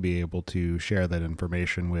people to be able to share that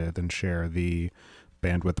information with and share the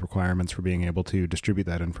bandwidth requirements for being able to distribute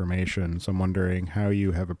that information. So I'm wondering how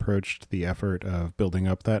you have approached the effort of building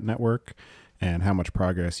up that network and how much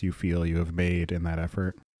progress you feel you have made in that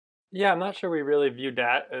effort. Yeah, I'm not sure we really view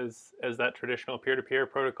that as that traditional peer-to-peer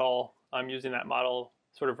protocol. I'm using that model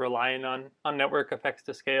sort of relying on network effects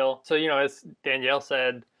to scale. So, as Danielle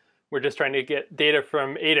said, we're just trying to get data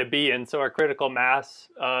from A to B. And so our critical mass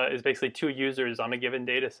is basically 2 users on a given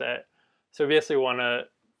data set. So we basically want to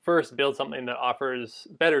first build something that offers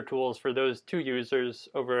better tools for those 2 users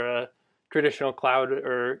over a traditional cloud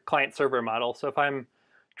or client server model. So if I'm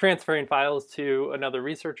transferring files to another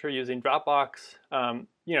researcher using Dropbox,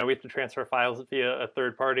 we have to transfer files via a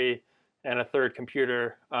third party and a third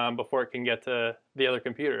computer before it can get to the other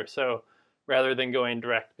computer. So rather than going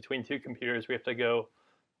direct between 2 computers, we have to go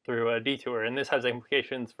through a detour. And this has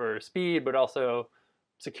implications for speed, but also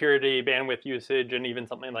security, bandwidth usage, and even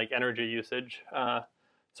something like energy usage.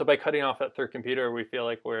 So by cutting off that third computer, we feel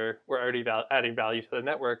like we're already adding value to the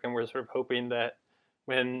network, and we're sort of hoping that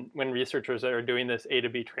when researchers are doing this A to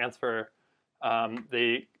B transfer,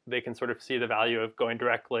 they can sort of see the value of going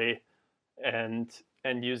directly and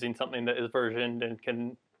using something that is versioned and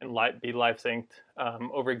can be live synced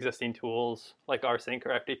over existing tools like rsync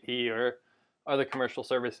or FTP or other commercial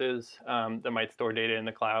services that might store data in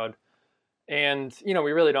the cloud. And,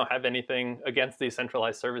 we really don't have anything against these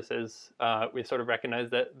centralized services. We sort of recognize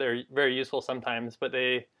that they're very useful sometimes, but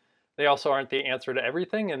they also aren't the answer to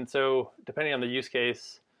everything. And so depending on the use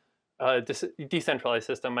case, a decentralized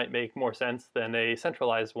system might make more sense than a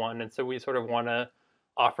centralized one. And so we sort of want to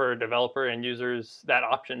offer developer and users that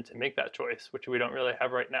option to make that choice, which we don't really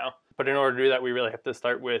have right now. But in order to do that, we really have to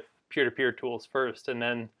start with peer-to-peer tools first. And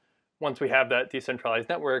then once we have that decentralized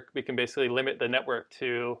network, we can basically limit the network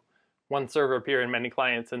to one server peer and many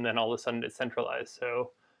clients, and then all of a sudden it's centralized.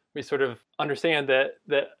 So we sort of understand that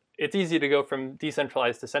it's easy to go from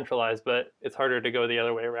decentralized to centralized, but it's harder to go the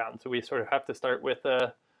other way around. So we sort of have to start with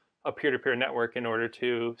a a peer-to-peer network in order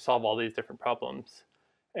to solve all these different problems.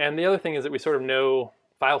 And the other thing is that we sort of know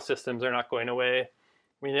file systems are not going away.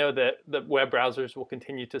 We know that the web browsers will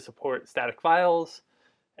continue to support static files.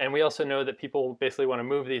 And we also know that people basically want to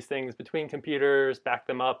move these things between computers, back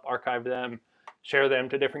them up, archive them, share them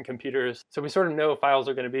to different computers. So we sort of know files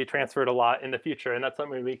are going to be transferred a lot in the future, and that's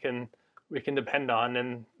something we can depend on.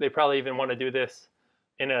 And they probably even want to do this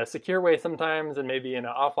in a secure way sometimes, and maybe in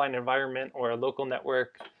an offline environment or a local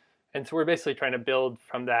network. And so we're basically trying to build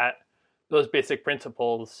from those basic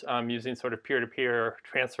principles, using sort of peer-to-peer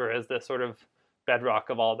transfer as the sort of bedrock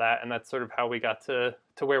of all that. And that's sort of how we got to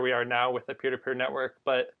where we are now with the peer-to-peer network.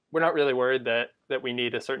 But we're not really worried that we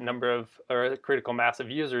need a certain number of, or a critical mass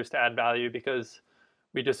of users to add value, because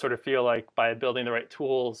we just sort of feel like by building the right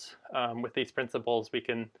tools with these principles, we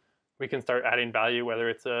can start adding value, whether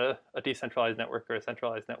it's a decentralized network or a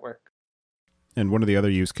centralized network. And one of the other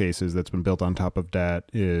use cases that's been built on top of Dat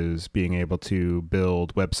is being able to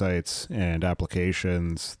build websites and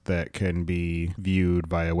applications that can be viewed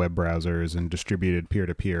via web browsers and distributed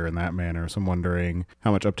peer-to-peer in that manner. So I'm wondering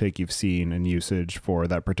how much uptake you've seen in usage for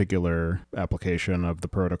that particular application of the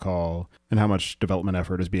protocol, and how much development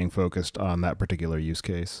effort is being focused on that particular use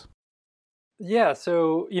case. Yeah,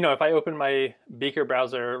 so if I open my Beaker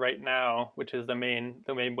browser right now, which is the main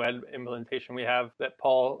web implementation we have that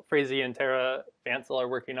Paul Frazee and Tara Vansel are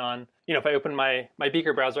working on, if I open my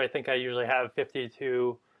Beaker browser, I think I usually have 50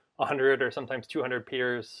 to 100 or sometimes 200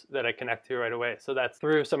 peers that I connect to right away. So that's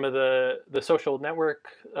through some of the social network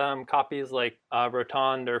copies like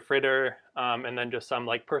Rotond or Fritter, and then just some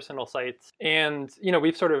like personal sites. And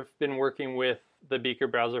we've sort of been working with the Beaker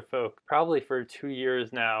browser folk probably for 2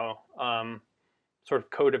 years now, sort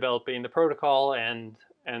of co-developing the protocol and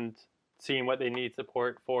seeing what they need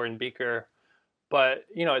support for in Beaker. But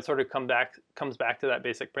it sort of comes back to that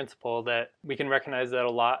basic principle that we can recognize that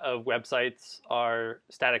a lot of websites are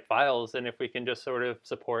static files, and if we can just sort of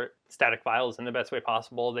support static files in the best way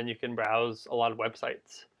possible, then you can browse a lot of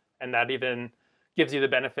websites. And that even gives you the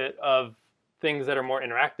benefit of things that are more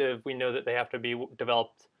interactive. We know that they have to be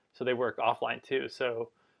developed so they work offline too. So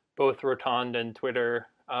both Rotond and Twitter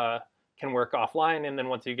can work offline, and then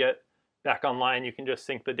once you get back online, you can just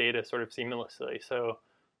sync the data sort of seamlessly. So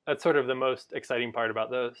that's sort of the most exciting part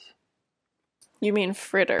about those. You mean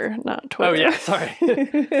Fritter, not Twitter. Oh yeah, sorry.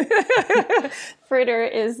 Fritter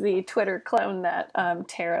is the Twitter clone that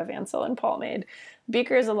Tara Vansel and Paul made.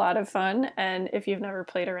 Beaker is a lot of fun, and if you've never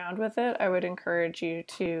played around with it, I would encourage you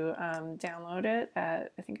to download it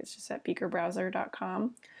at, I think it's just at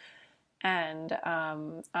beakerbrowser.com. And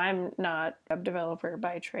I'm not a developer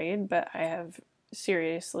by trade, but I have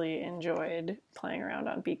seriously enjoyed playing around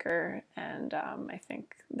on Beaker, and I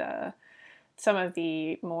think some of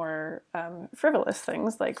the more frivolous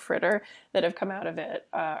things like Fritter that have come out of it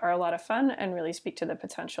are a lot of fun and really speak to the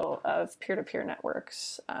potential of peer-to-peer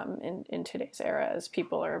networks in today's era, as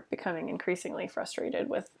people are becoming increasingly frustrated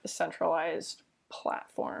with centralized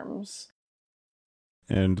platforms.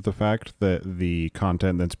 And the fact that the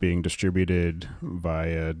content that's being distributed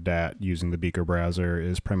via Dat using the Beaker browser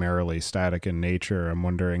is primarily static in nature, I'm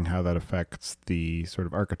wondering how that affects the sort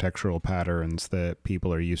of architectural patterns that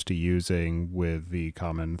people are used to using with the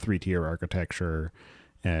common three-tier architecture.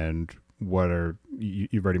 And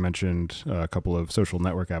you've already mentioned a couple of social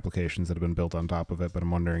network applications that have been built on top of it, but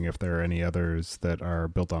I'm wondering if there are any others that are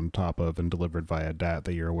built on top of and delivered via Dat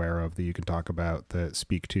that you're aware of that you can talk about that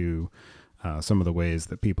speak to some of the ways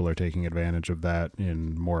that people are taking advantage of that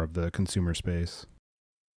in more of the consumer space.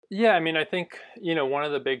 Yeah, I mean, I think, one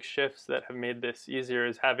of the big shifts that have made this easier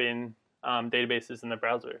is having databases in the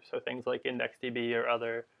browser. So things like IndexedDB or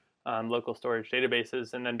other local storage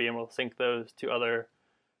databases, and then being able to sync those to other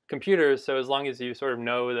computers. So as long as you sort of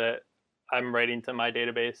know that I'm writing to my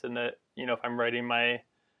database, and that, if I'm writing I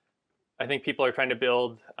think people are trying to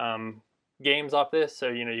build games off this. So,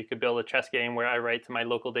 you could build a chess game where I write to my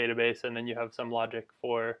local database, and then you have some logic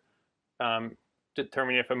for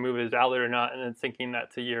determining if a move is valid or not, and then syncing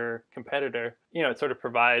that to your competitor. It sort of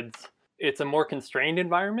provides, it's a more constrained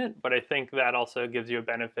environment, but I think that also gives you a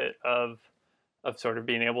benefit of sort of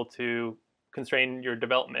being able to constrain your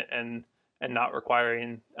development and not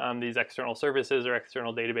requiring these external services or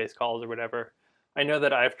external database calls or whatever. I know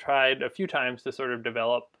that I've tried a few times to sort of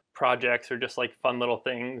develop projects or just like fun little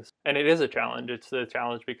things, and it is a challenge. It's a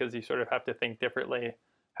challenge because you sort of have to think differently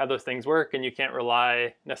how those things work, and you can't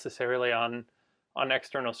rely necessarily on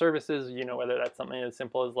external services, whether that's something as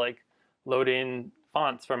simple as like loading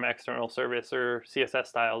fonts from external service or CSS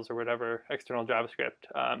styles or whatever, external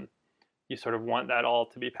JavaScript. You sort of want that all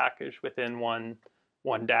to be packaged within one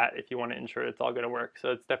DAT if you want to ensure it's all going to work.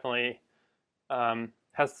 So it's definitely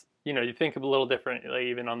has, you think a little differently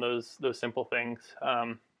even on those simple things.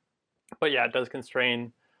 But yeah, it does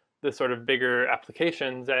constrain the sort of bigger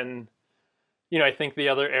applications. And I think the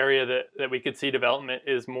other area that we could see development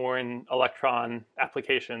is more in electron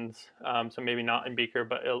applications. So maybe not in Beaker,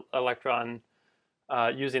 but electron,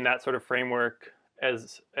 using that sort of framework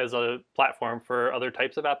as a platform for other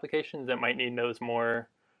types of applications that might need those more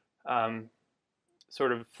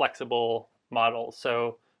sort of flexible models.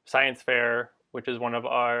 So Science Fair, which is one of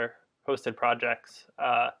our hosted projects,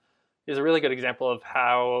 is a really good example of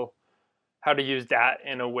how to use DAT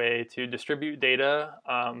in a way to distribute data,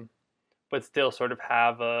 but still sort of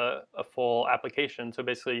have a full application. So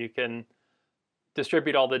basically you can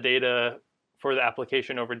distribute all the data for the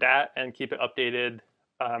application over DAT and keep it updated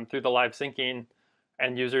through the live syncing,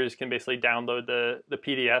 and users can basically download the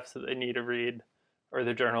PDFs that they need to read, or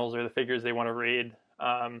the journals or the figures they want to read,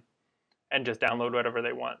 and just download whatever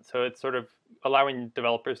they want. So it's sort of allowing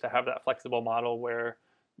developers to have that flexible model where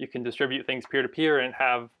you can distribute things peer-to-peer and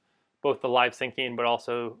have both the live syncing, but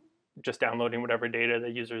also just downloading whatever data the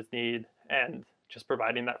users need and just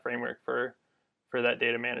providing that framework for that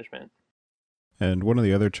data management. And one of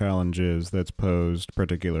the other challenges that's posed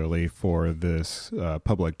particularly for this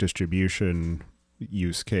public distribution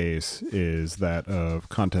use case is that of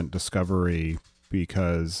content discovery,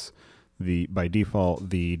 because by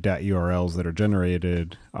default, the DAT URLs that are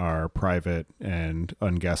generated are private and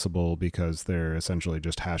unguessable because they're essentially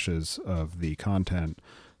just hashes of the content.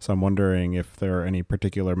 So I'm wondering if there are any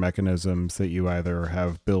particular mechanisms that you either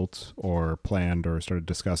have built or planned or started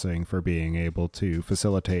discussing for being able to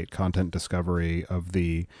facilitate content discovery of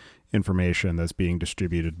the information that's being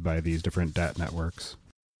distributed by these different DAT networks.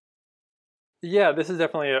 Yeah, this is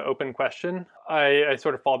definitely an open question. I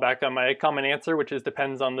sort of fall back on my common answer, which is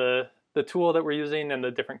depends on the tool that we're using and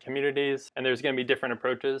the different communities. And there's going to be different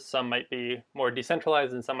approaches. Some might be more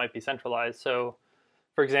decentralized and some might be centralized. So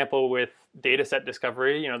for example, with dataset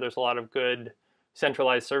discovery, there's a lot of good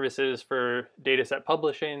centralized services for dataset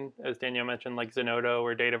publishing, as Danielle mentioned, like Zenodo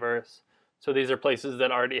or Dataverse. So these are places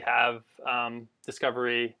that already have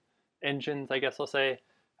discovery engines, I guess I'll say,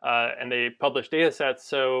 and they publish datasets.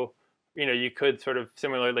 So you could sort of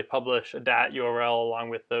similarly publish a DAT URL along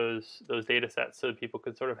with those datasets, so that people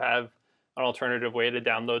could sort of have an alternative way to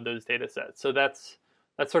download those datasets. So that's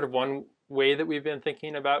sort of one way that we've been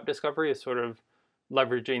thinking about discovery, is sort of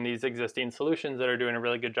leveraging these existing solutions that are doing a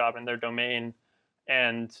really good job in their domain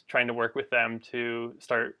and trying to work with them to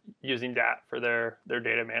start using DAT for their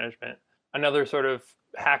data management. Another sort of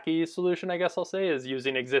hacky solution, I guess I'll say, is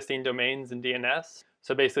using existing domains in DNS.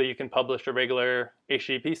 So basically you can publish a regular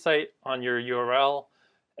HTTP site on your URL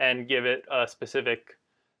and give it a specific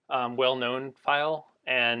well-known file,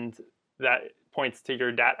 and that points to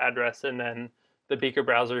your DAT address, and then the Beaker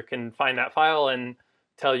browser can find that file and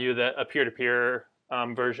tell you that a peer-to-peer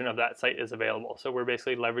version of that site is available. So we're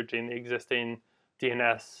basically leveraging the existing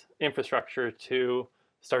DNS infrastructure to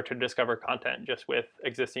start to discover content just with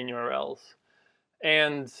existing URLs.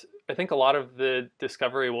 And I think a lot of the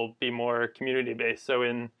discovery will be more community-based. So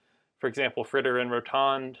in, for example, Fritter and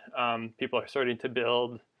Rotond, people are starting to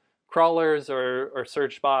build crawlers or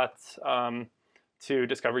search bots to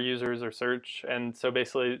discover users or search. And so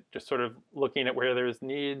basically just sort of looking at where there's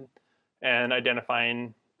need and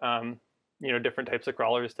identifying different types of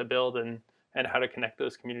crawlers to build and how to connect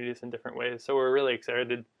those communities in different ways. So we're really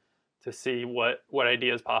excited to see what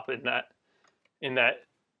ideas pop in that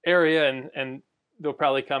area, and they'll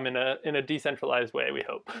probably come in a decentralized way, we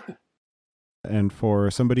hope. And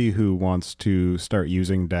for somebody who wants to start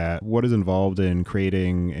using DAT, what is involved in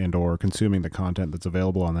creating and or consuming the content that's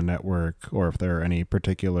available on the network, or if there are any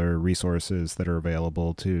particular resources that are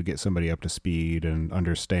available to get somebody up to speed and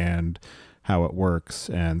understand how it works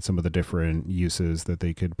and some of the different uses that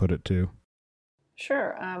they could put it to?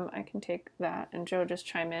 Sure, I can take that, and Joe, just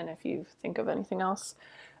chime in if you think of anything else.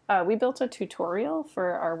 We built a tutorial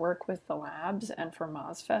for our work with the labs and for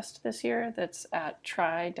MozFest this year that's at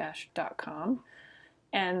try-.com.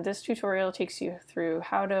 And this tutorial takes you through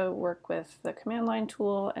how to work with the command line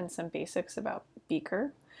tool and some basics about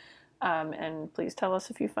Beaker. And please tell us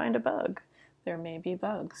if you find a bug. There may be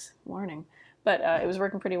bugs, warning. But it was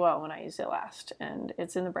working pretty well when I used it last. And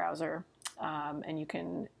it's in the browser. And you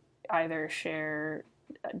can either share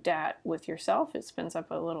DAT with yourself. It spins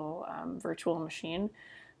up a little virtual machine.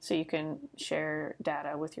 So you can share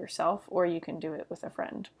data with yourself, or you can do it with a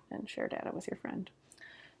friend and share data with your friend.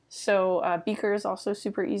 So Beaker is also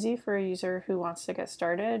super easy for a user who wants to get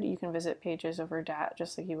started. You can visit pages over DAT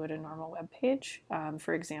just like you would a normal web page.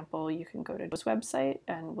 For example, you can go to his website,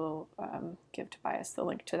 and we'll give Tobias the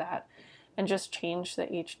link to that, and just change the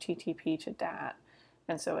HTTP to DAT.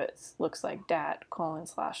 And so it looks like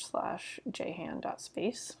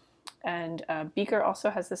dat://jhan.space. And Beaker also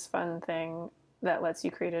has this fun thing that lets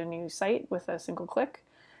you create a new site with a single click.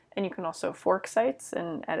 And you can also fork sites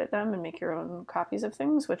and edit them and make your own copies of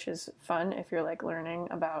things, which is fun if you're like learning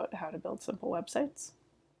about how to build simple websites.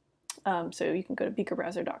 So you can go to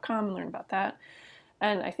beakerbrowser.com and learn about that.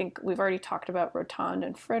 And I think we've already talked about Rotond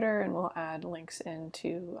and Fritter, and we'll add links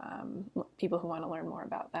into people who want to learn more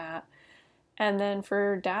about that. And then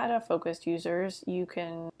for data-focused users, you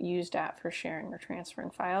can use Dat for sharing or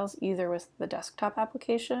transferring files, either with the desktop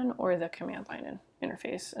application or the command line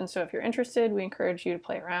interface. And so if you're interested, we encourage you to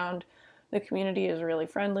play around. The community is really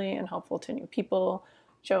friendly and helpful to new people.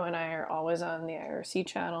 Joe and I are always on the IRC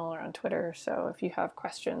channel or on Twitter, so if you have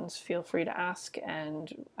questions, feel free to ask,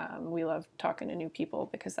 and we love talking to new people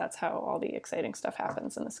because that's how all the exciting stuff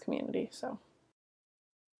happens in this community. So.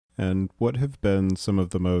 And what have been some of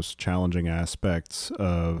the most challenging aspects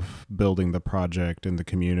of building the project in the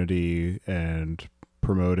community and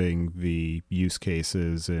promoting the use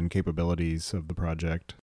cases and capabilities of the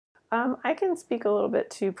project? I can speak a little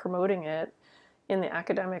bit to promoting it in the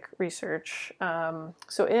academic research.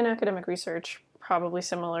 So in academic research, probably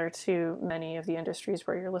similar to many of the industries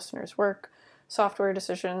where your listeners work, software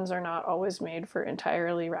decisions are not always made for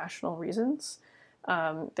entirely rational reasons.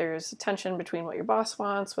 There's a tension between what your boss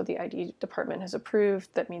wants, what the ID department has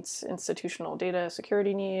approved that meets institutional data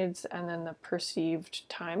security needs, and then the perceived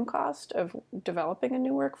time cost of developing a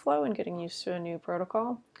new workflow and getting used to a new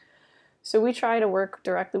protocol. So we try to work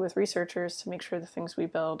directly with researchers to make sure the things we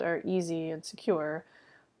build are easy and secure,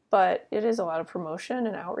 but it is a lot of promotion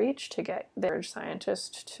and outreach to get the average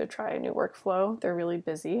scientist to try a new workflow. They're really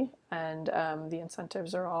busy, and the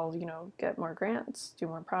incentives are all, get more grants, do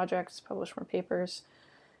more projects, publish more papers.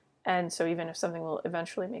 And so even if something will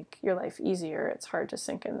eventually make your life easier, it's hard to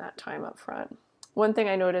sink in that time up front. One thing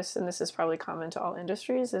I notice, and this is probably common to all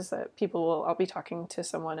industries, is that I'll be talking to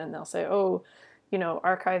someone and they'll say, oh,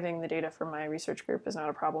 archiving the data from my research group is not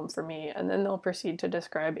a problem for me. And then they'll proceed to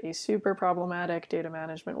describe a super problematic data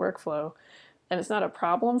management workflow. And it's not a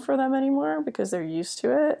problem for them anymore because they're used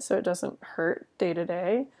to it, so it doesn't hurt day to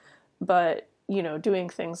day. But, doing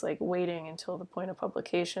things like waiting until the point of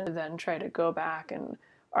publication, then try to go back and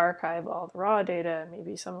archive all the raw data.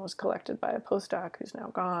 Maybe some was collected by a postdoc who's now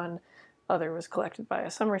gone. Other was collected by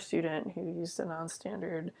a summer student who used a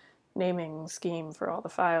non-standard naming scheme for all the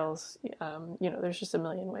files. There's just a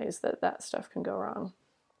million ways that stuff can go wrong.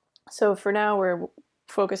 So for now, we're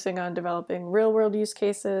focusing on developing real-world use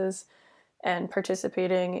cases and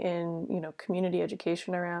participating in, community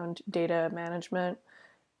education around data management.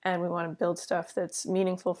 And we want to build stuff that's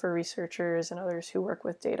meaningful for researchers and others who work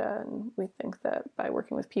with data. And we think that by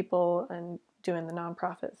working with people and doing the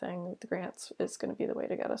nonprofit thing with the grants is going to be the way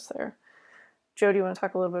to get us there. Joe, do you want to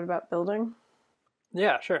talk a little bit about building?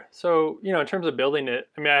 Yeah, sure. So, in terms of building it,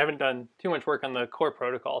 I haven't done too much work on the core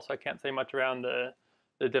protocol, so I can't say much around the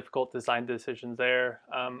difficult design decisions there.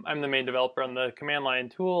 I'm the main developer on the command line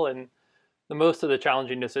tool, and most of the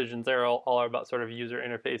challenging decisions there all are about sort of user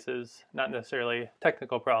interfaces, not necessarily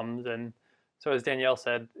technical problems. And so as Danielle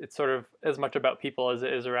said, it's sort of as much about people as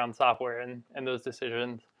it is around software and those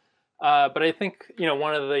decisions. But I think,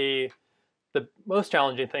 one of the most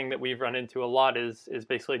challenging thing that we've run into a lot is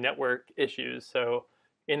basically network issues. So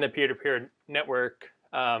in the peer-to-peer network,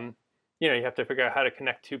 you have to figure out how to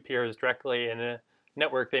connect two peers directly. In a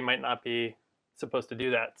network, they might not be supposed to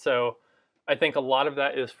do that. So I think a lot of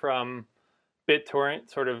that is from BitTorrent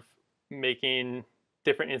sort of making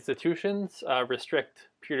different institutions restrict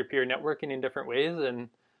peer-to-peer networking in different ways.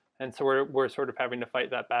 And so we're sort of having to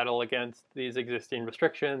fight that battle against these existing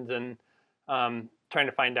restrictions and trying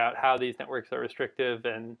to find out how these networks are restrictive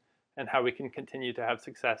and how we can continue to have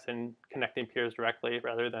success in connecting peers directly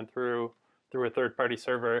rather than through a third-party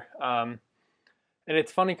server. And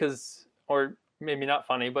it's funny because, or maybe not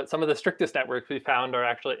funny, but some of the strictest networks we found are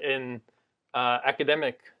actually in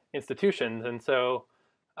academic institutions. And so,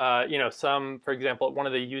 some, for example, at one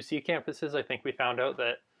of the UC campuses, I think we found out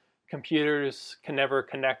that computers can never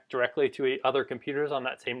connect directly to other computers on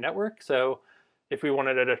that same network. So if we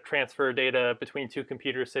wanted to transfer data between two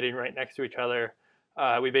computers sitting right next to each other,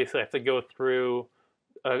 we basically have to go through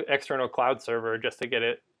an external cloud server just to get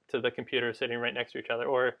it to the computer sitting right next to each other,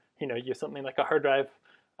 or use something like a hard drive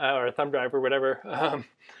or a thumb drive or whatever.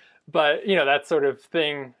 But that sort of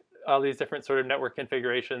thing, all these different sort of network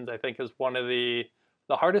configurations, I think is one of the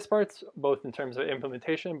hardest parts, both in terms of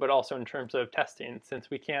implementation, but also in terms of testing, since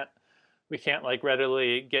we can't like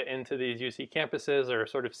readily get into these UC campuses or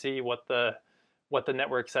sort of see what the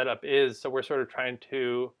network setup is. So we're sort of trying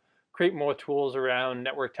to create more tools around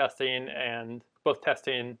network testing, and both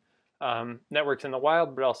testing networks in the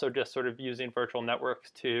wild, but also just sort of using virtual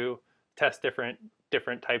networks to test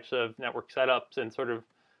different types of network setups and sort of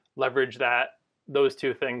leverage those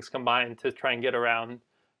two things combined to try and get around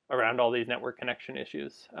all these network connection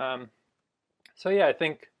issues. So yeah, I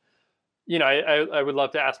think, I would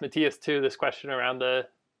love to ask Matthias too this question around the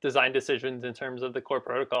design decisions in terms of the core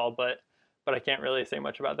protocol, but I can't really say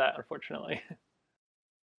much about that, unfortunately.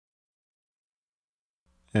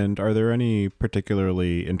 And are there any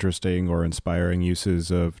particularly interesting or inspiring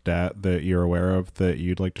uses of DAT that you're aware of that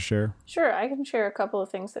you'd like to share? Sure, I can share a couple of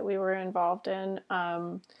things that we were involved in.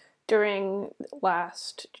 In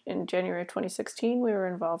January 2016, we were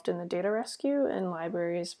involved in the data rescue in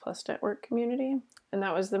Libraries Plus Network community, and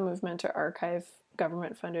that was the movement to archive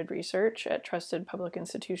government-funded research at trusted public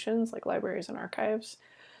institutions like libraries and archives.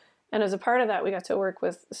 And as a part of that, we got to work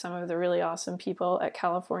with some of the really awesome people at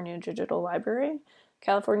California Digital Library.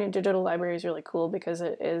 California Digital Library is really cool because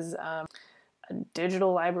it is a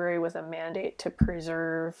digital library with a mandate to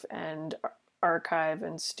preserve and archive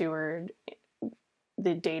and steward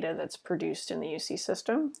the data that's produced in the UC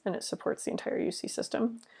system, and it supports the entire UC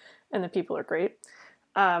system, and the people are great.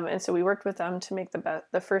 And so we worked with them to make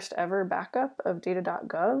the first ever backup of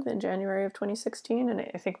data.gov in January of 2016, and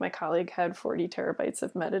I think my colleague had 40 terabytes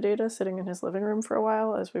of metadata sitting in his living room for a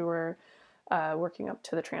while as we were working up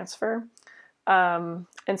to the transfer. And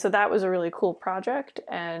so that was a really cool project,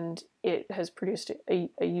 and it has produced a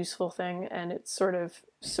useful thing, and it's sort of,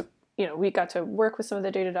 we got to work with some of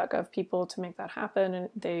the data.gov people to make that happen, and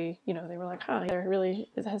they were like,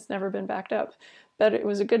 it has never been backed up, but it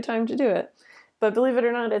was a good time to do it. But believe it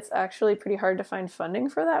or not, it's actually pretty hard to find funding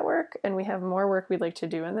for that work, and we have more work we'd like to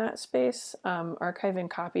do in that space. Archiving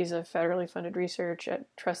copies of federally funded research at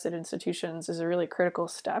trusted institutions is a really critical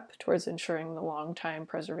step towards ensuring the long-time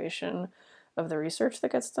preservation of the research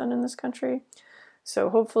that gets done in this country. So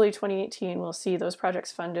hopefully 2018 we'll see those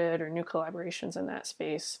projects funded or new collaborations in that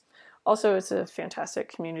space. Also, it's a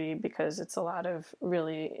fantastic community because it's a lot of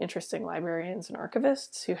really interesting librarians and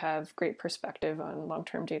archivists who have great perspective on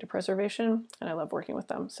long-term data preservation, and I love working with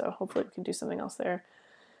them, so hopefully we can do something else there.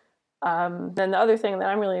 Then the other thing that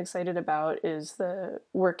I'm really excited about is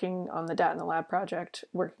working on the DAT in the Lab project,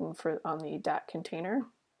 working on the DAT container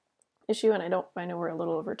issue, and I know we're a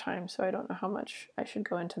little over time, so I don't know how much I should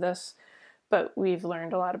go into this, but we've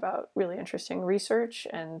learned a lot about really interesting research,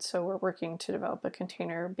 and so we're working to develop a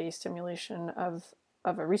container-based emulation of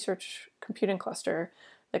a research computing cluster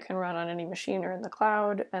that can run on any machine or in the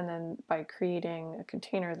cloud, and then by creating a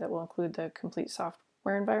container that will include the complete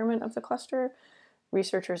software environment of the cluster,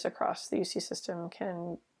 researchers across the UC system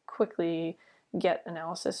can quickly get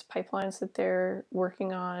analysis pipelines that they're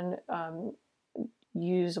working on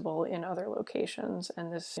usable in other locations.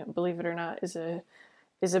 And this, believe it or not, is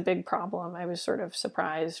a big problem. I was sort of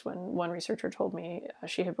surprised when one researcher told me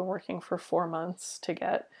she had been working for 4 months to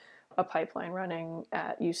get a pipeline running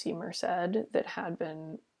at UC Merced that had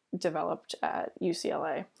been developed at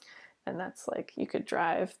UCLA. And that's like, you could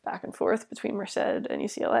drive back and forth between Merced and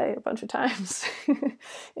UCLA a bunch of times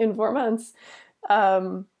in 4 months.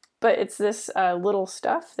 But it's this little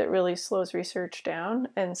stuff that really slows research down.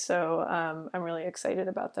 And so I'm really excited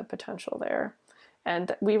about the potential there.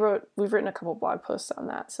 And we've written a couple blog posts on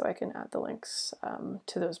that, so I can add the links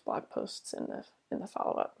to those blog posts in the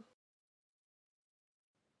follow-up.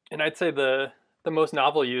 And I'd say the most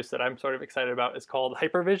novel use that I'm sort of excited about is called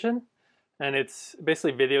Hypervision, and it's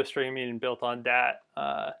basically video streaming built on DAT.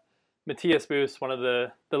 Matthias Boos, one of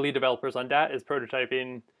the lead developers on DAT, is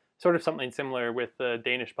prototyping sort of something similar with the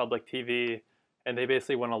Danish public TV, and they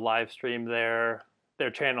basically want to live stream their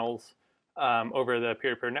channels over the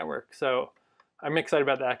peer-to-peer network. So I'm excited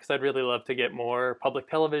about that because I'd really love to get more public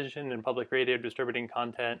television and public radio distributing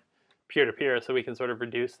content peer-to-peer so we can sort of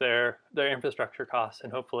reduce their infrastructure costs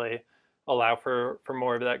and hopefully allow for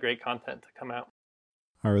more of that great content to come out.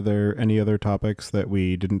 Are there any other topics that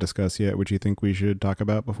we didn't discuss yet which you think we should talk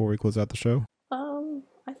about before we close out the show?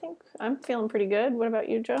 I think I'm feeling pretty good. What about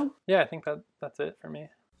you, Joe? Yeah, I think that's it for me.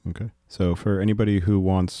 Okay. So for anybody who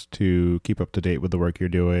wants to keep up to date with the work you're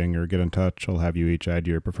doing or get in touch, I'll have you each add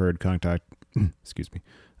your preferred contact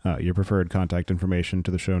your preferred contact information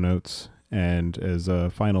to the show notes. And as a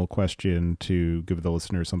final question to give the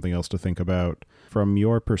listeners something else to think about, from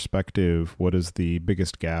your perspective, what is the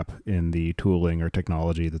biggest gap in the tooling or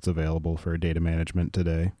technology that's available for data management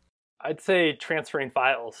today? I'd say transferring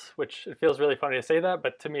files, which it feels really funny to say that,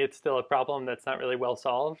 but to me it's still a problem that's not really well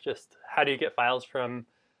solved. Just how do you get files from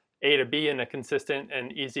A to B in a consistent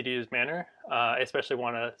and easy to use manner? I especially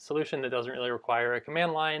want a solution that doesn't really require a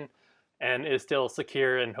command line and is still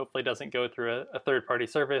secure and hopefully doesn't go through a third-party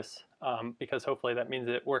service, because hopefully that means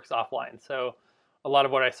it works offline. So a lot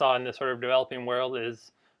of what I saw in this sort of developing world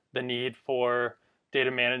is the need for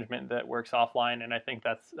data management that works offline, and I think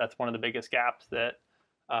that's one of the biggest gaps that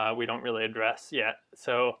we don't really address yet.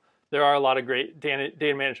 So there are a lot of great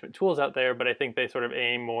data management tools out there, but I think they sort of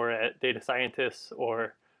aim more at data scientists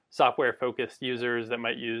or software-focused users that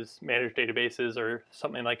might use managed databases or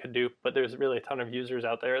something like Hadoop, but there's really a ton of users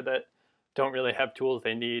out there that don't really have tools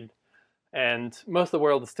they need. And most of the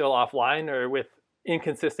world is still offline or with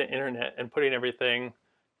inconsistent internet, and putting everything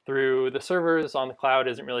through the servers on the cloud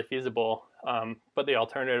isn't really feasible. But the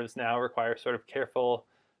alternatives now require sort of careful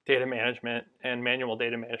data management and manual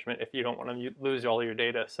data management if you don't want to lose all your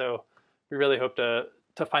data. So we really hope to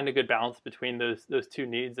find a good balance between those two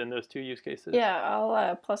needs and those two use cases. Yeah,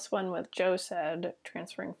 I'll plus one with Joe said,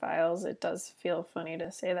 transferring files. It does feel funny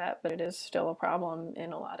to say that, but it is still a problem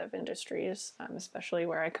in a lot of industries, especially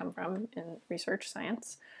where I come from in research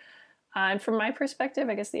science. And from my perspective,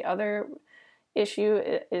 I guess the other issue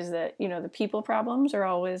is that, the people problems are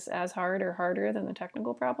always as hard or harder than the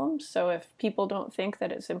technical problems. So if people don't think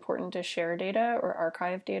that it's important to share data or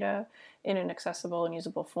archive data in an accessible and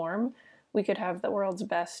usable form, we could have the world's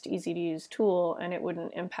best easy-to-use tool and it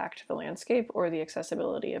wouldn't impact the landscape or the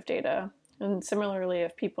accessibility of data. And similarly,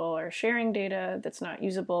 if people are sharing data that's not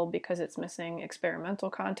usable because it's missing experimental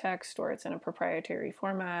context or it's in a proprietary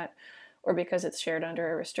format or because it's shared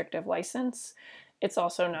under a restrictive license, it's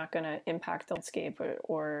also not going to impact the landscape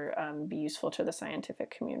or be useful to the scientific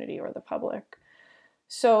community or the public.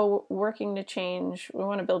 So working to change, we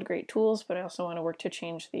want to build great tools, but I also want to work to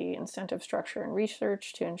change the incentive structure in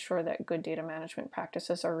research to ensure that good data management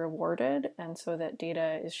practices are rewarded and so that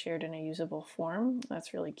data is shared in a usable form.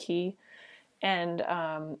 That's really key. And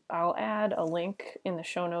I'll add a link in the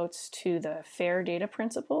show notes to the FAIR data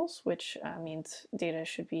principles, which means data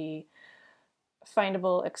should be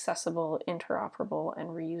findable, accessible, interoperable, and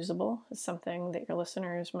reusable. Is something that your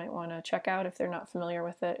listeners might want to check out if they're not familiar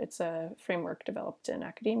with it. It's a framework developed in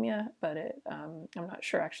academia, but I'm not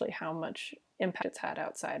sure actually how much impact it's had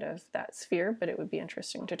outside of that sphere, but it would be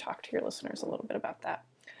interesting to talk to your listeners a little bit about that.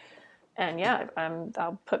 And yeah,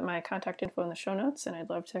 I'll put my contact info in the show notes, and I'd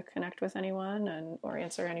love to connect with anyone or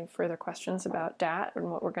answer any further questions about DAT and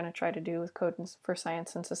what we're going to try to do with Code for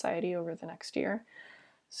Science and Society over the next year.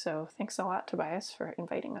 So thanks a lot, Tobias, for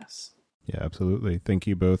inviting us. Yeah, absolutely. Thank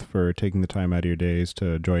you both for taking the time out of your days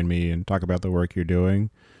to join me and talk about the work you're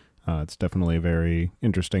doing. It's definitely a very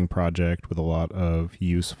interesting project with a lot of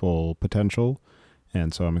useful potential.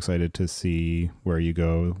 And so I'm excited to see where you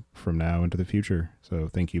go from now into the future. So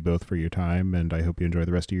thank you both for your time, and I hope you enjoy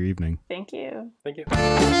the rest of your evening. Thank you. Thank you.